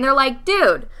him. And they're like,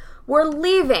 dude, we're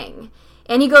leaving.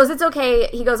 And he goes, it's okay.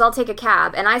 He goes, I'll take a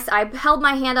cab. And I held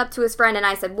my hand up to his friend and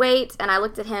I said, wait. And I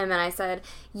looked at him and I said,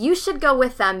 you should go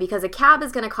with them because a cab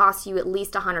is going to cost you at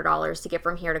least $100 to get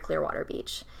from here to Clearwater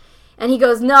Beach. And he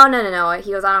goes, no.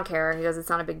 He goes, I don't care. He goes, it's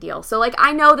not a big deal. So,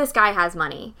 I know this guy has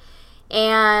money.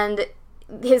 And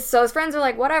his friends are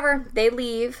like, whatever. They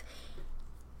leave.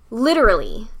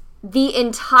 Literally, the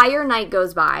entire night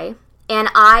goes by. And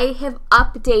I have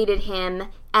updated him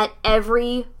at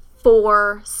every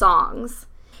 4 songs.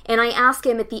 And I ask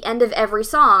him at the end of every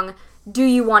song, do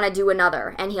you want to do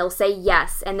another? And he'll say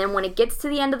yes. And then when it gets to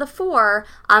the end of the 4,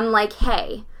 I'm like,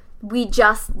 hey, we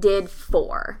just did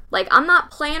 4. I'm not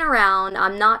playing around.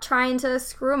 I'm not trying to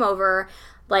screw him over.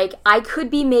 I could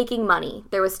be making money.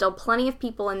 There was still plenty of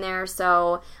people in there,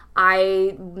 so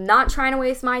I'm not trying to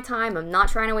waste my time. I'm not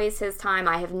trying to waste his time.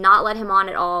 I have not let him on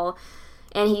at all.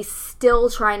 And he's still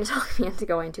trying to talk me into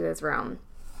going to his room.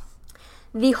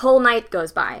 The whole night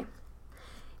goes by.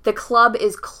 The club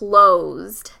is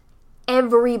closed.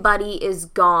 Everybody is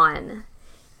gone.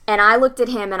 And I looked at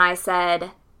him and I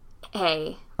said,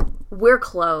 hey, we're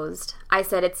closed. I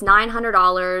said, it's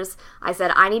 $900. I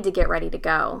said, I need to get ready to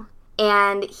go.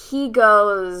 And he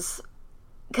goes,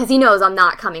 because he knows I'm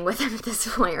not coming with him at this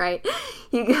point, right?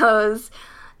 He goes,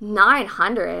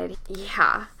 900?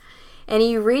 Yeah. And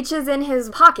he reaches in his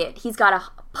pocket. He's got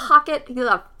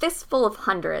a fistful of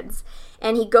hundreds.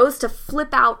 And he goes to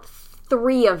flip out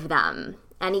 3 of them.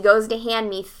 And he goes to hand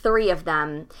me 3 of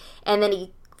them. And then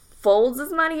he folds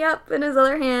his money up in his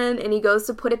other hand, and he goes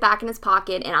to put it back in his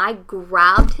pocket, and I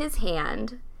grabbed his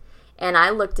hand, and I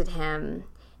looked at him,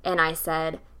 and I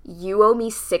said, you owe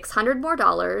me $600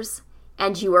 more,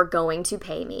 and you are going to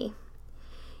pay me.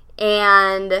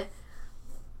 And,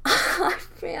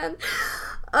 man,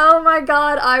 oh my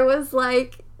God, I was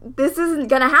like, this isn't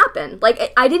gonna happen.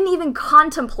 I didn't even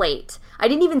contemplate. I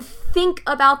didn't even think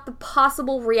about the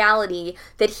possible reality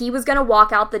that he was gonna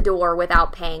walk out the door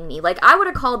without paying me. I would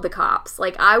have called the cops.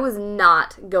 I was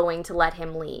not going to let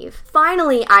him leave.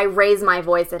 Finally, I raised my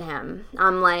voice at him.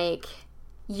 I'm like,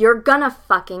 you're gonna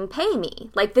fucking pay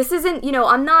me. This isn't,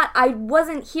 I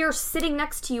wasn't here sitting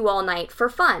next to you all night for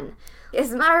fun.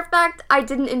 As a matter of fact, I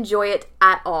didn't enjoy it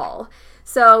at all.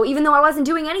 So even though I wasn't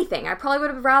doing anything, I probably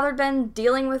would have rather been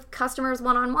dealing with customers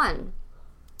one-on-one.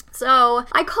 So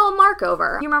I called Mark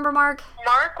over. You remember Mark?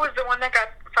 Mark was the one that got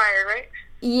fired, right?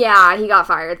 Yeah, he got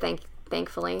fired,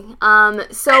 thankfully.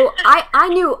 So I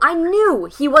knew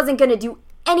he wasn't going to do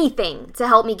anything to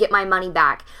help me get my money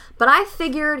back. But I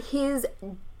figured his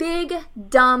big,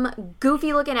 dumb,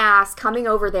 goofy-looking ass coming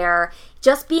over there,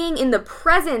 just being in the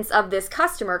presence of this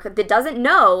customer that doesn't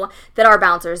know that our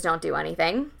bouncers don't do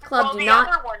anything. Other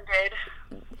one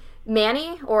did.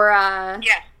 Manny? Or,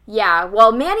 Yes. Yeah,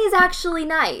 well, Manny's actually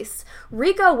nice.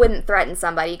 Rico wouldn't threaten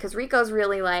somebody, because Rico's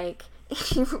really, way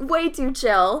too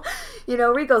chill.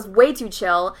 Rico's way too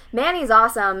chill. Manny's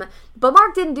awesome. But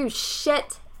Mark didn't do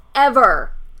shit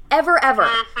ever. Ever.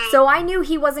 So I knew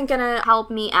he wasn't going to help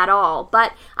me at all.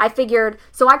 But I figured,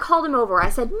 so I called him over. I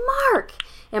said, Mark!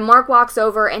 And Mark walks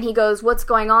over and he goes, what's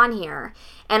going on here?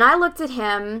 And I looked at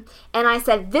him and I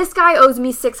said, this guy owes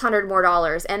me $600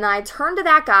 more. And I turned to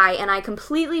that guy and I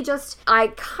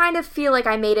kind of feel like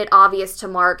I made it obvious to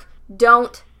Mark,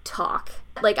 don't talk.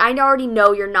 I already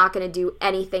know you're not going to do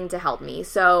anything to help me.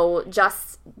 So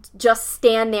just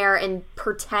stand there and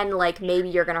pretend like maybe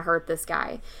you're going to hurt this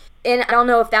guy. And I don't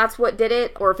know if that's what did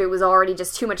it or if it was already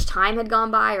just too much time had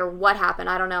gone by or what happened.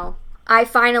 I don't know. I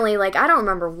finally, I don't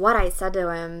remember what I said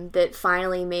to him that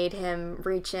finally made him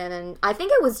reach in. And I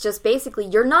think it was just basically,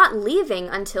 you're not leaving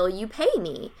until you pay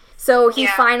me. So he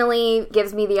finally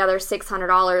gives me the other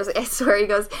 $600. I swear, he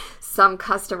goes, some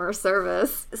customer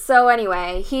service. So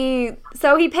anyway, he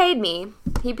paid me.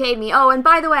 He paid me. Oh, and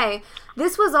by the way,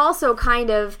 this was also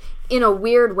kind of in a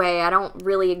weird way. I don't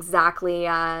really exactly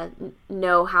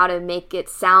know how to make it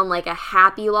sound like a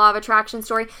happy law of attraction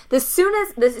story. As soon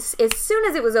as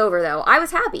it was over, though, I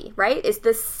was happy, right? It's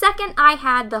the second I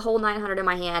had the whole 900 in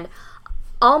my hand,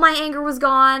 all my anger was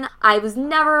gone. I was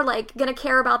never, like, gonna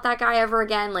care about that guy ever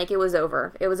again. Like, it was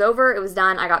over. It was over. It was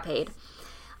done. I got paid.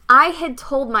 I had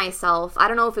told myself, I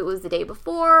don't know if it was the day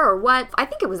before or what, I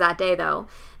think it was that day, though,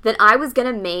 that I was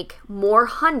gonna make more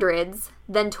hundreds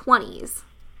than 20s.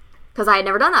 Because I had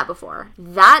never done that before.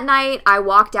 That night, I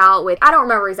walked out with, I don't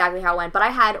remember exactly how it went, but I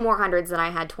had more hundreds than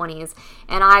I had 20s.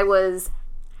 And I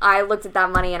looked at that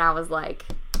money and I was like,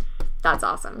 that's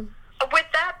awesome. With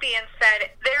that being said,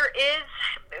 there is,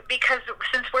 because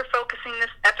since we're focusing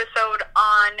this episode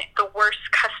on the worst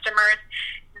customers,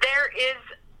 there is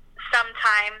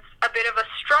sometimes a bit of a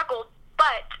struggle,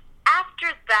 but after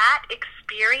that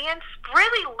experience,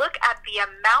 really look at the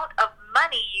amount of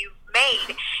money you've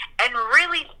made and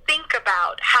really think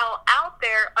about how out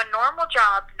there a normal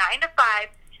job, 9 to 5,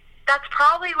 that's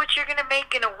probably what you're going to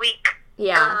make in a week.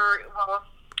 Yeah. Or, well,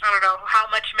 I don't know how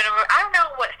much minimum, I don't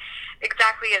know what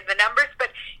exactly is the numbers, but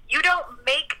you don't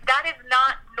make, that is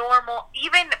not normal.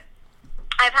 Even,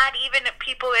 I've had even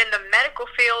people in the medical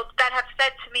field that have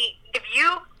said to me, if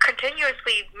you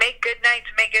continuously make good nights,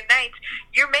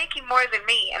 you're making more than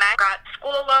me. And I got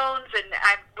school loans and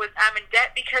I'm in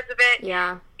debt because of it.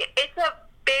 Yeah. It's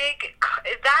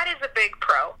that is a big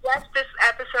pro. Yes, this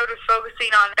episode is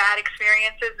focusing on bad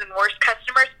experiences and worst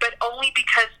customers, but only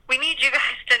because we need you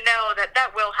guys to know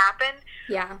that will happen.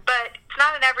 Yeah. But it's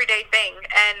not an everyday thing,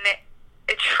 and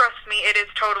trust me, it is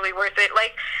totally worth it.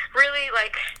 Like, really,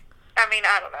 like, I mean,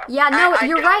 I don't know. Yeah, no,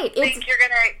 you're right. I don't think you're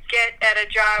going to get at a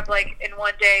job, like, in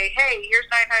one day, hey, here's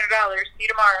 $900, see you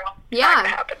tomorrow. It's not going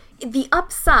to happen. The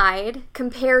upside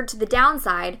compared to the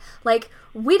downside, like,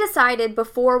 we decided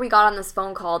before we got on this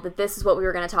phone call that this is what we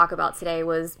were going to talk about today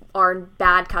was our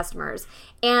bad customers.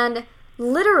 And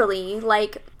literally,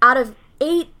 like, out of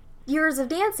 8 years of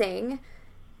dancing,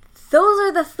 those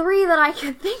are the 3 that I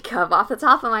can think of off the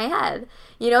top of my head.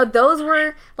 You know, those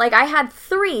were, like, I had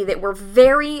 3 that were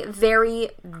very,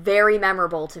 very, very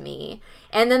memorable to me.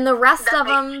 And then the rest of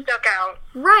them stuck out.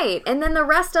 Right. And then the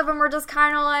rest of them were just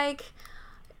kind of like,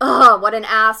 oh, what an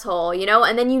asshole, you know?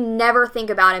 And then you never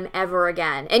think about him ever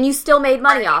again. And you still made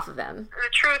money off of him. The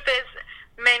truth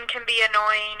is, men can be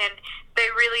annoying, and they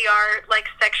really are, like,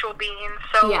 sexual beings.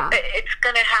 So it's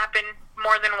going to happen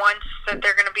more than once that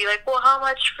they're going to be like, well, how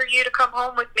much for you to come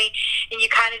home with me? And you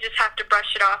kind of just have to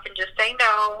brush it off and just say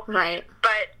no. Right.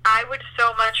 But I would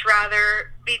so much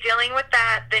rather be dealing with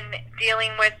that than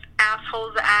dealing with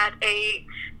assholes at a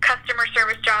customer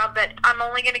service job that I'm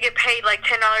only going to get paid like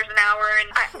 $10 an hour. And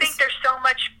I think there's so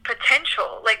much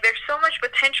potential. Like, there's so much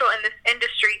potential in this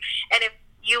industry. And if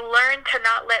you learn to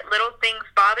not let little things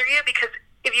bother you, because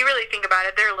if you really think about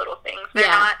it, they're little things. They're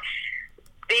not,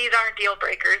 these aren't deal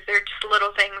breakers. They're just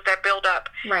little things that build up.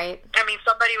 Right. I mean,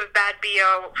 somebody with bad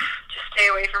BO, just stay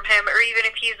away from him. Or even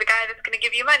if he's the guy that's going to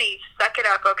give you money, suck it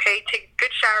up, okay? Take a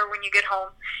good shower when you get home.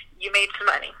 You made some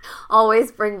money.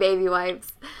 Always bring baby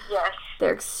wipes. Yes.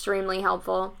 They're extremely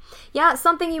helpful. Yeah,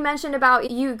 something you mentioned about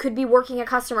you could be working a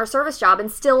customer service job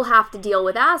and still have to deal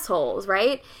with assholes,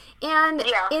 right? And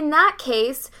in that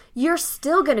case, you're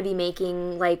still going to be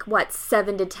making, like, what,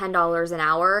 $7 to $10 an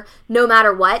hour, no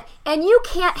matter what, and you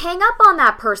can't hang up on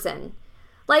that person.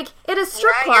 Like, at a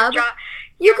strip club,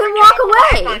 you can walk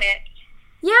away.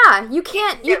 Yeah, you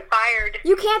can't. You get fired.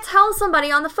 You can't tell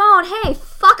somebody on the phone, hey,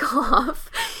 fuck off.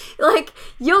 Like,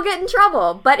 you'll get in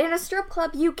trouble. But in a strip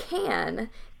club, you can.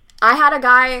 I had a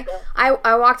guy,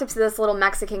 I walked up to this little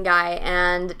Mexican guy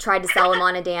and tried to sell him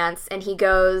on a dance, and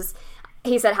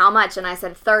he said, how much? And I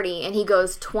said, 30. And he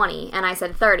goes, 20. And I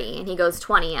said, 30. And he goes,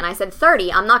 20. And I said,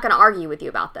 30. I'm not going to argue with you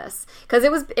about this. Because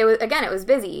it was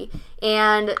busy.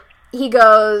 And he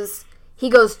goes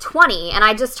 20. And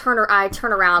I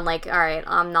turn around like, all right,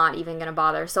 I'm not even going to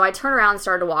bother. So I turned around and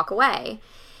started to walk away.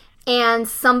 And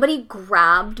somebody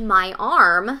grabbed my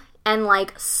arm and,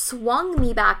 like, swung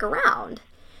me back around.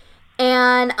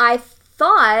 And I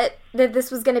thought that this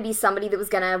was going to be somebody that was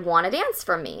going to want to dance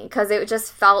from me, because it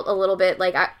just felt a little bit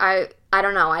like, I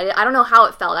don't know. I don't know how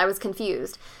it felt. I was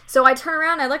confused. So I turn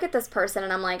around, I look at this person,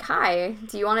 and I'm like, hi,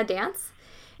 do you want to dance?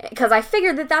 Because I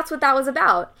figured that that's what that was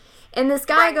about. And this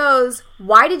guy goes,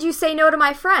 why did you say no to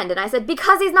my friend? And I said,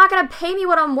 because he's not going to pay me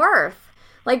what I'm worth.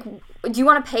 Like, do you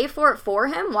want to pay for it for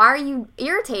him? Why are you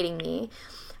irritating me?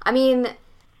 I mean,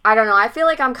 I don't know. I feel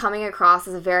like I'm coming across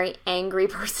as a very angry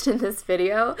person in this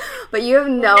video, but you have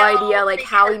no idea, like,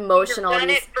 how emotional you've done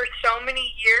it for so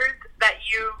many years that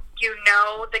you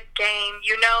know the game.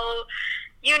 You know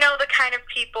you know the kind of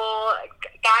people,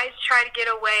 guys try to get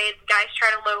away, guys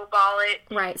try to lowball it.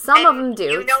 Right, some of them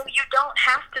do. You know, you don't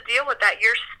have to deal with that.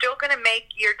 You're still going to make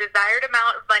your desired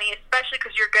amount of money, especially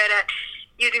because you're good at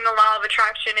using the law of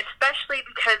attraction, especially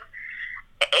because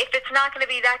if it's not going to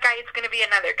be that guy, it's going to be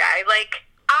another guy. Like,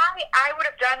 I would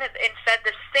have done it and said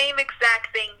the same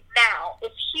exact thing now.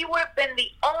 If he would have been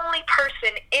the only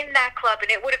person in that club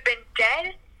and it would have been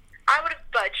dead, I would have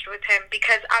budged with him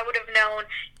because I would have known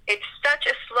it's such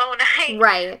a slow night.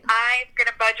 Right. I'm going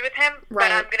to budge with him, right.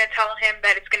 but I'm going to tell him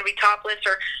that it's going to be topless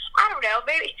or I don't know,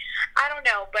 maybe. I don't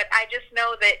know, but I just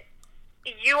know that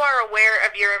you are aware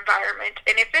of your environment.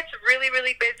 And if it's really,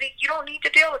 really busy, you don't need to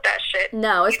deal with that shit.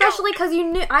 No, especially because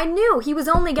I knew he was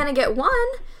only going to get one.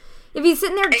 If he's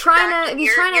sitting there trying to...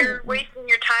 You're wasting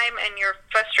your time and your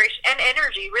frustration and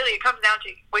energy. Really, it comes down to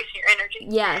wasting your energy.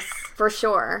 Yes, for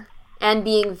sure. And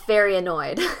being very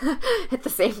annoyed at the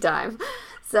same time.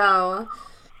 So...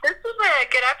 This was a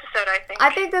good episode, I think. I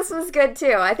think this was good,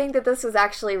 too. I think that this was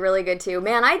actually really good, too.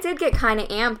 Man, I did get kind of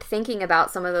amped thinking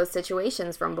about some of those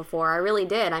situations from before. I really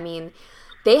did. I mean,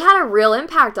 they had a real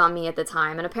impact on me at the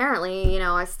time. And apparently, you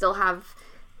know, I still have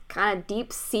kind of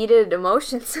deep-seated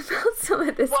emotions about some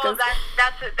of this. Well,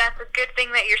 that's a good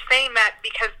thing that you're saying that,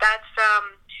 because that's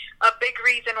a big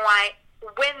reason why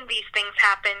when these things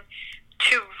happen,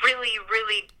 to really,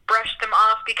 really brush them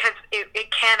off, because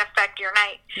it can affect your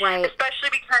night. Right.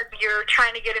 Especially because you're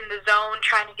trying to get in the zone,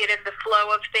 trying to get in the flow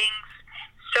of things.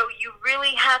 So you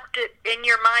really have to, in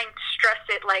your mind, stress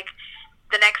it like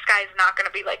the next guy is not going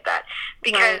to be like that.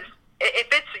 Because if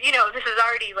it's, you know, this is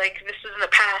already like, this is in the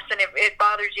past and it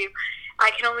bothers you, I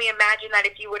can only imagine that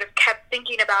if you would have kept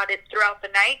thinking about it throughout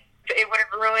the night, it would have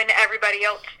ruined everybody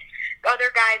else.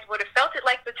 Other guys would have felt it,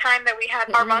 like the time that we had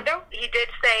Armando. He did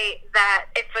say that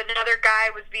if another guy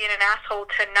was being an asshole,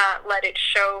 to not let it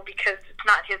show because it's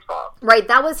not his fault. Right,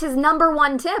 that was his number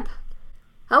one tip.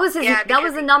 That was his. That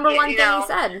was the number one thing he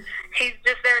said. He's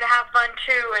just there to have fun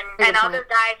too, and other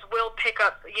guys will pick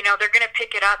up. You know, they're going to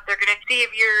pick it up. They're going to see if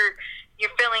you're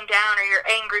feeling down or you're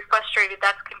angry, frustrated.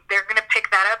 They're going to pick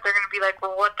that up. They're going to be like,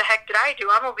 well, what the heck did I do?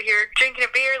 I'm over here drinking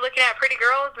a beer, looking at pretty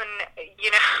girls, and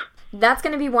you know. That's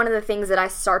going to be one of the things that I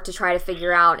start to try to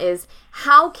figure out is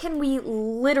how can we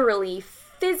literally,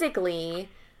 physically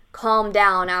calm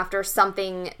down after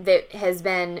something that has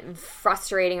been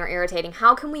frustrating or irritating?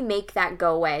 How can we make that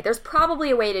go away? There's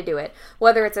probably a way to do it,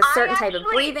 whether it's a certain type of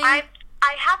breathing. I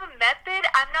have a method.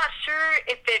 I'm not sure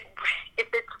if it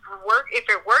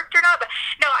worked or not, but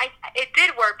no, it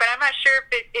did work. But I'm not sure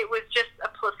if it was just a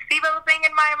placebo thing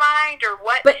in my mind or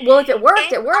what. But well, if it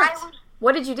worked, it worked.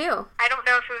 What did you do? I don't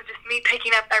know if it was just me picking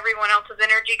up everyone else's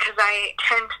energy, because I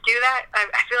tend to do that.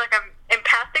 I feel like I'm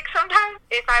empathic sometimes.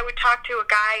 If I would talk to a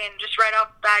guy and just right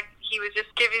off the bat, he was just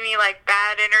giving me like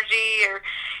bad energy, or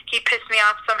he pissed me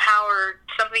off somehow, or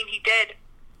something he did,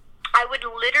 I would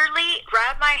literally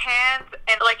grab my hands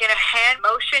and like in a hand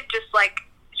motion, just like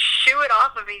shoo it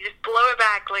off of me, just blow it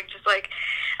back, like just like,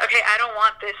 okay, I don't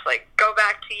want this, like go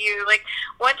back to you. Like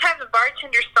one time the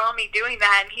bartender saw me doing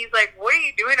that and he's like, what are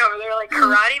you doing over there, like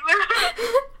karate moves?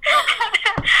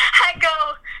 I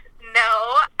go,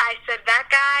 no. I said, that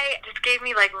guy just gave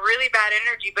me like really bad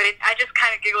energy, but I just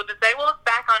kind of giggled and said, well, it's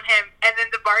back on him. And then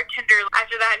the bartender,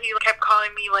 after that, he kept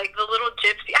calling me like the little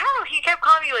gypsy. I don't know, he kept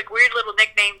calling me like weird little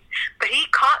nicknames, but he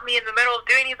caught me in the middle of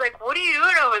doing, he's like, what are you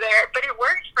doing over there? But it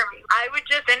worked for me. I would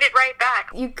just send it right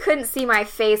back. You couldn't see my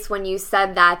face when you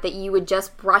said that you would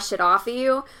just brush it off of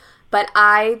you, but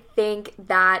I think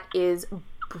that is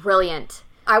brilliant.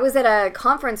 I was at a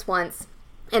conference once,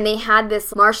 and they had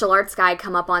this martial arts guy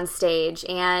come up on stage,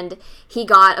 and he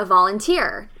got a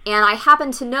volunteer. And I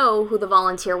happened to know who the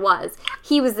volunteer was.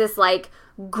 He was this, like,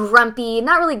 grumpy,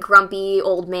 not really grumpy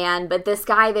old man, but this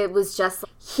guy that was just,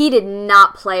 he did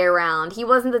not play around. He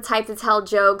wasn't the type to tell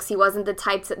jokes. He wasn't the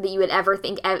type that you would ever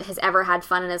think has ever had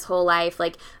fun in his whole life.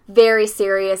 Like, very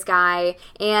serious guy.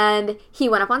 And he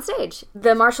went up on stage.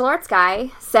 The martial arts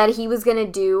guy said he was going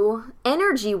to do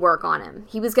energy work on him.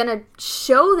 He was going to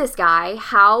show this guy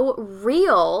how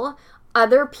real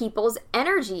other people's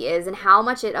energy is and how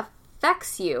much it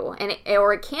affects you,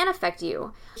 or it can affect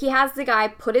you. He has the guy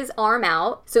put his arm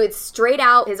out, so it's straight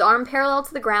out, his arm parallel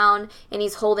to the ground, and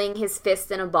he's holding his fist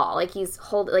in a ball, like he's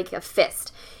holding like a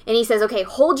fist. And he says, okay,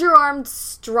 hold your arm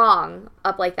strong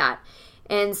up like that.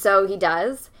 And so he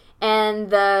does. And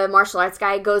the martial arts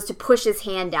guy goes to push his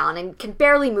hand down and can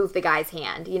barely move the guy's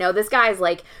hand. You know, this guy's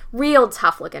like real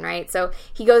tough looking, right? So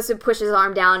he goes to push his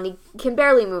arm down and he can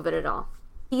barely move it at all.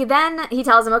 He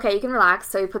tells him, okay, you can relax.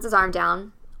 So he puts his arm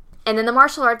down. And then the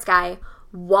martial arts guy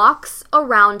walks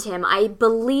around him, I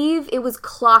believe it was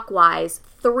clockwise,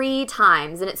 3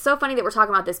 times. And it's so funny that we're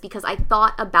talking about this because I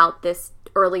thought about this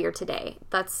earlier today.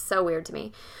 That's so weird to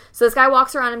me. So this guy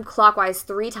walks around him clockwise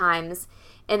 3 times,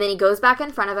 and then he goes back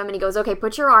in front of him and he goes, okay,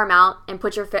 put your arm out and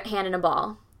put your hand in a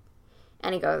ball.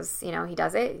 And he goes, he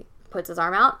does it, puts his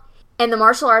arm out. And the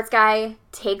martial arts guy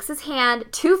takes his hand,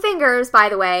 2 fingers, by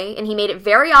the way, and he made it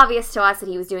very obvious to us that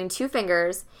he was doing 2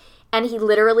 fingers, and he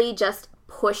literally just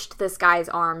pushed this guy's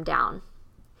arm down.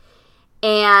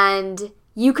 And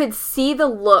you could see the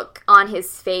look on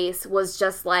his face was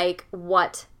just like,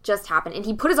 what just happened? And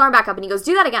he put his arm back up and he goes,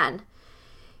 do that again.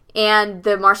 And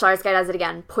the martial arts guy does it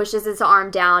again, pushes his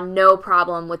arm down, no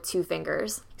problem, with 2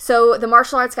 fingers. So the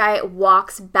martial arts guy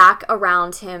walks back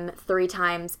around him 3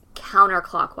 times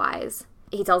counterclockwise.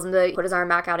 He tells him to put his arm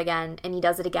back out again, and he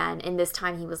does it again, and this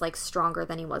time he was, like, stronger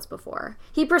than he was before.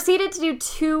 He proceeded to do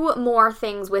 2 more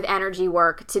things with energy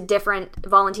work to different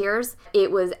volunteers.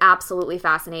 It was absolutely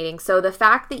fascinating. So the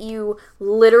fact that you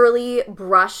literally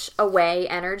brush away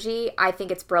energy, I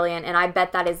think it's brilliant, and I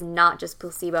bet that is not just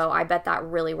placebo. I bet that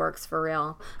really works for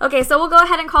real. Okay, so we'll go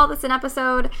ahead and call this an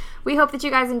episode. We hope that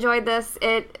you guys enjoyed this.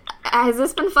 Has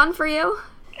this been fun for you?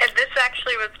 This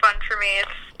actually was fun for me.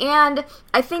 And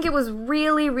I think it was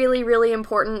really, really, really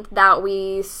important that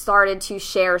we started to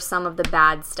share some of the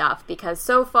bad stuff, because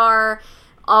so far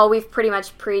all we've pretty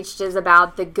much preached is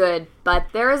about the good, but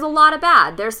there is a lot of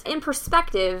bad. In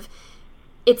perspective,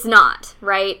 it's not,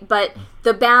 right? But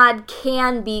the bad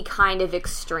can be kind of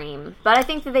extreme. But I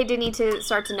think that they did need to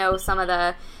start to know some of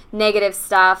the negative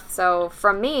stuff. So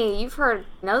from me, you've heard,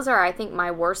 those are, I think,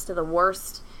 my worst of the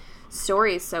worst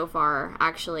stories so far,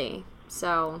 actually.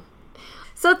 So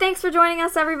thanks for joining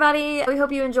us, everybody. We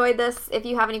hope you enjoyed this. If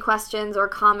you have any questions or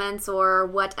comments or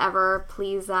whatever,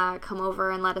 please come over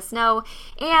and let us know.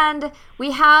 And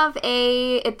we have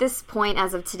at this point,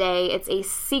 as of today, it's a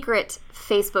secret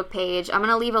Facebook page. I'm going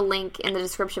to leave a link in the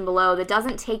description below that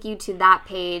doesn't take you to that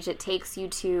page. It takes you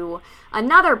to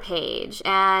another page.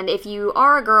 And if you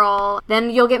are a girl,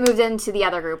 then you'll get moved into the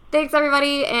other group. Thanks,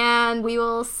 everybody, and we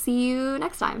will see you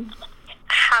next time.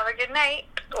 Have a good night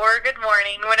or a good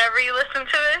morning whenever you listen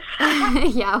to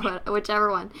this. Yeah, whichever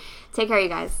one. Take care, you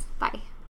guys. Bye.